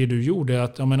menar, det du gjorde är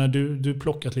att du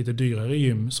plockat lite dyrare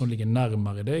gym som ligger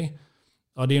närmare dig.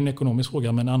 Ja, det är en ekonomisk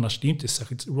fråga, men annars det är inte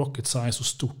särskilt rocket science och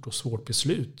stort och svårt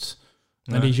beslut.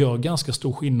 Men det gör ganska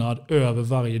stor skillnad över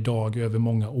varje dag, över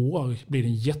många år. Blir det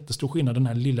en jättestor skillnad, den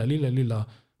här lilla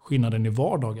skillnaden i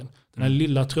vardagen. Den här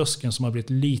lilla tröskeln som har blivit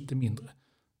lite mindre.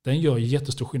 Den gör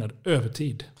jättestor skillnad över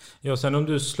tid. Ja, sen om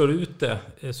du slår ut det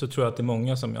så tror jag att det är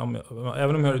många som,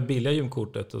 även om jag har ett billiga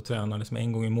gymkortet och tränar liksom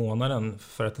en gång i månaden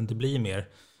för att det inte blir mer,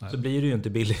 så blir det ju inte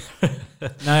billigare.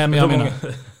 Nej, men jag menar,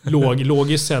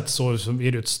 logiskt sett så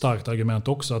är det ett starkt argument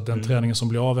också att den träningen som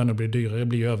blir av ännu blir dyrare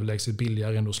blir överlägset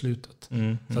billigare än då slutet.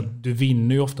 Så att du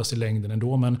vinner ju oftast i längden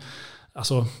ändå, men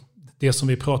alltså det som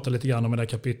vi pratar lite grann om i det här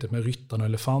kapitlet med ryttarna och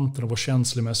elefanten och vår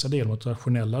känslomässiga del och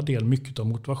rationella del, mycket av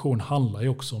motivation handlar ju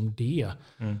också om det.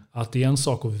 Att det är en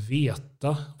sak att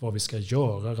veta vad vi ska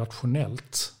göra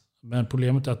rationellt. Men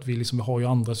problemet är att vi har ju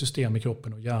andra system i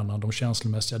kroppen och hjärnan, de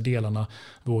känslomässiga delarna,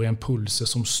 våra impulser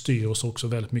som styr oss också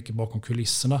väldigt mycket bakom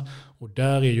kulisserna. Och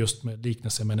där är just med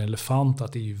liknelsen med en elefant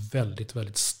att det är ju väldigt,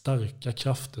 väldigt starka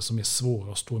krafter som är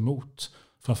svåra att stå emot.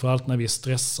 Framförallt när vi är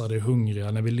stressade,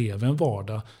 hungriga, när vi lever en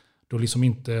vardag, då vi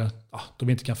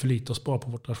inte kan förlita oss bara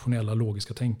på vårt rationella,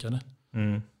 logiska tänkande.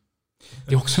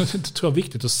 Det är också tror jag,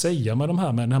 viktigt att säga med den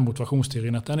här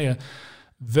motivationsteorin att den är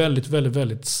väldigt, väldigt,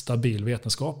 väldigt stabil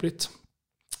vetenskapligt.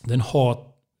 Den har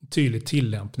tydlig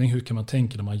tillämpning, hur kan man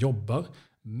tänka när man jobbar.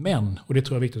 Men, och det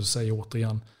tror jag är viktigt att säga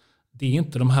återigen, det är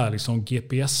inte de här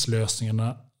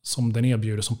GPS-lösningarna som den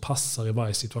erbjuder som passar i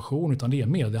varje situation, utan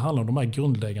det handlar om de här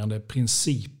grundläggande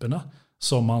principerna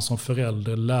som man som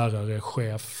förälder, lärare,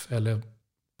 chef eller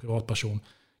privatperson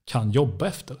kan jobba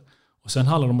efter. Och sen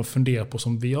handlar det om att fundera på,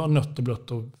 som vi har nött och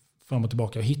blött och fram och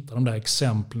tillbaka, och hitta de där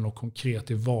exemplen och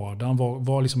konkret i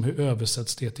vardagen. Hur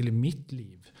översätts det till i mitt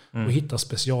liv? Och hitta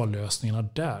speciallösningarna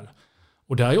där.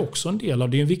 Och det är också det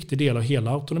är en viktig del av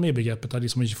hela autonomibegreppet,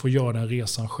 att vi får göra den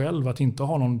resan själv, att inte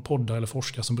ha någon poddare eller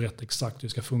forskare som berättar exakt hur det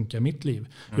ska funka i mitt liv.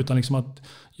 Utan att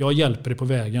jag hjälper dig på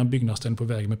vägen, byggnadsställen på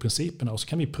vägen med principerna, och så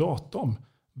kan vi prata om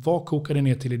vad kokar det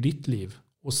ner till i ditt liv,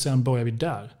 och sen börjar vi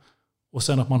där. Och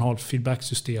sen att man har ett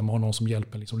feedbacksystem och har någon som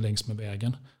hjälper längs med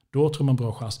vägen. Då tror man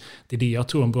bra chans. Det är det jag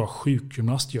tror en bra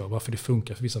sjukgymnast gör, varför det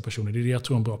funkar för vissa personer. Det är det jag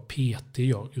tror en bra PT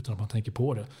gör, utan att man tänker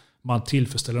på det. Man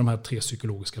tillfredsställer de här 3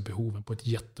 psykologiska behoven på ett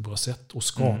jättebra sätt och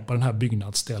skapar den här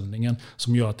byggnadsställningen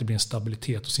som gör att det blir en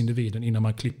stabilitet hos individen innan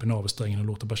man klipper navelsträngen och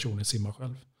låter personen simma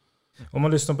själv. Om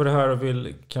man lyssnar på det här och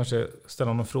vill kanske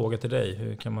ställa någon fråga till dig,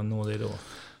 hur kan man nå dig då?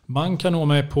 Man kan nå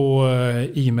mig på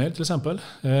e-mail till exempel.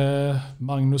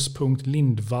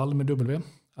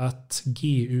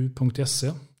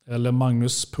 magnus.lindvall@gu.se eller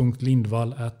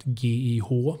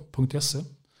magnus.lindvall@gih.se.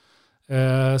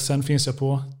 Sen finns jag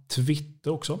på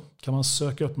Twitter också. Kan man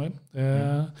söka upp mig.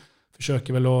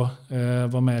 Försöker väl att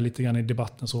vara med lite grann i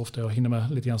debatten så ofta jag hinner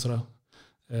med lite grann sådär.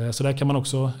 Så där kan man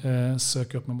också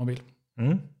söka upp mig om man vill.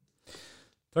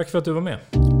 Tack för att du var med.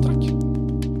 Tack.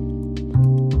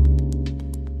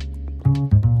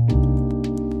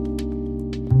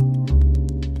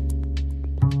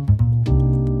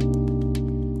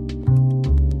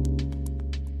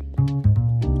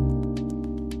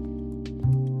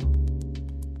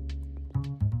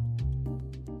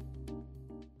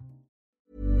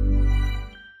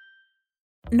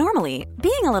 Normally,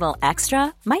 being a little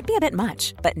extra might be a bit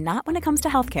much, but not when it comes to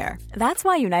healthcare. That's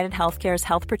why United Healthcare's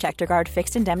Health Protector Guard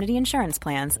fixed indemnity insurance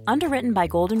plans, underwritten by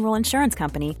Golden Rule Insurance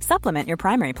Company, supplement your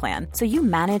primary plan so you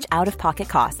manage out-of-pocket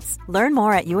costs. Learn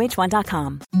more at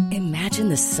uh1.com. Imagine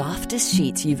the softest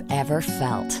sheets you've ever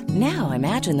felt. Now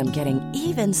imagine them getting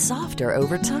even softer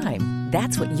over time.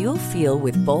 That's what you'll feel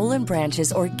with Boll &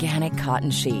 Branch's organic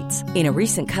cotton sheets. In a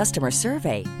recent customer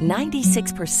survey,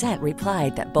 96%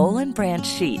 replied that Boll & Branch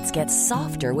sheets get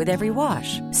softer with every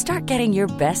wash. Start getting your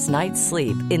best night's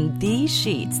sleep in these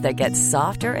sheets that get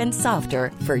softer and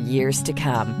softer for years to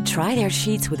come. Try their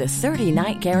sheets with a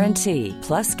 30-night guarantee.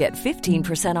 Plus, get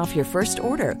 15% off your first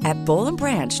order at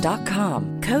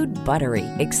bollandbranch.com. Code BUTTERY.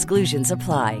 Exclusions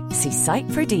apply. See site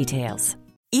for details.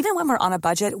 Even when we're on a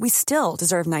budget, we still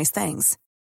deserve nice things.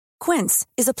 Quince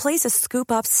is a place to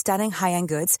scoop up stunning high-end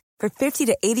goods for 50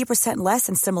 to 80% less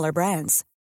than similar brands.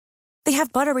 They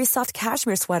have buttery soft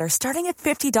cashmere sweaters starting at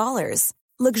 $50,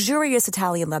 luxurious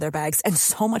Italian leather bags, and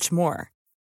so much more.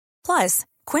 Plus,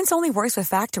 Quince only works with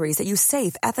factories that use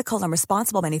safe, ethical, and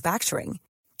responsible manufacturing.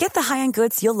 Get the high-end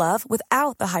goods you'll love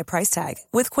without the high price tag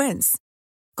with Quince.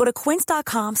 Go to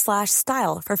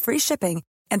quince.com/style for free shipping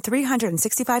and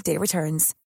 365-day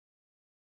returns.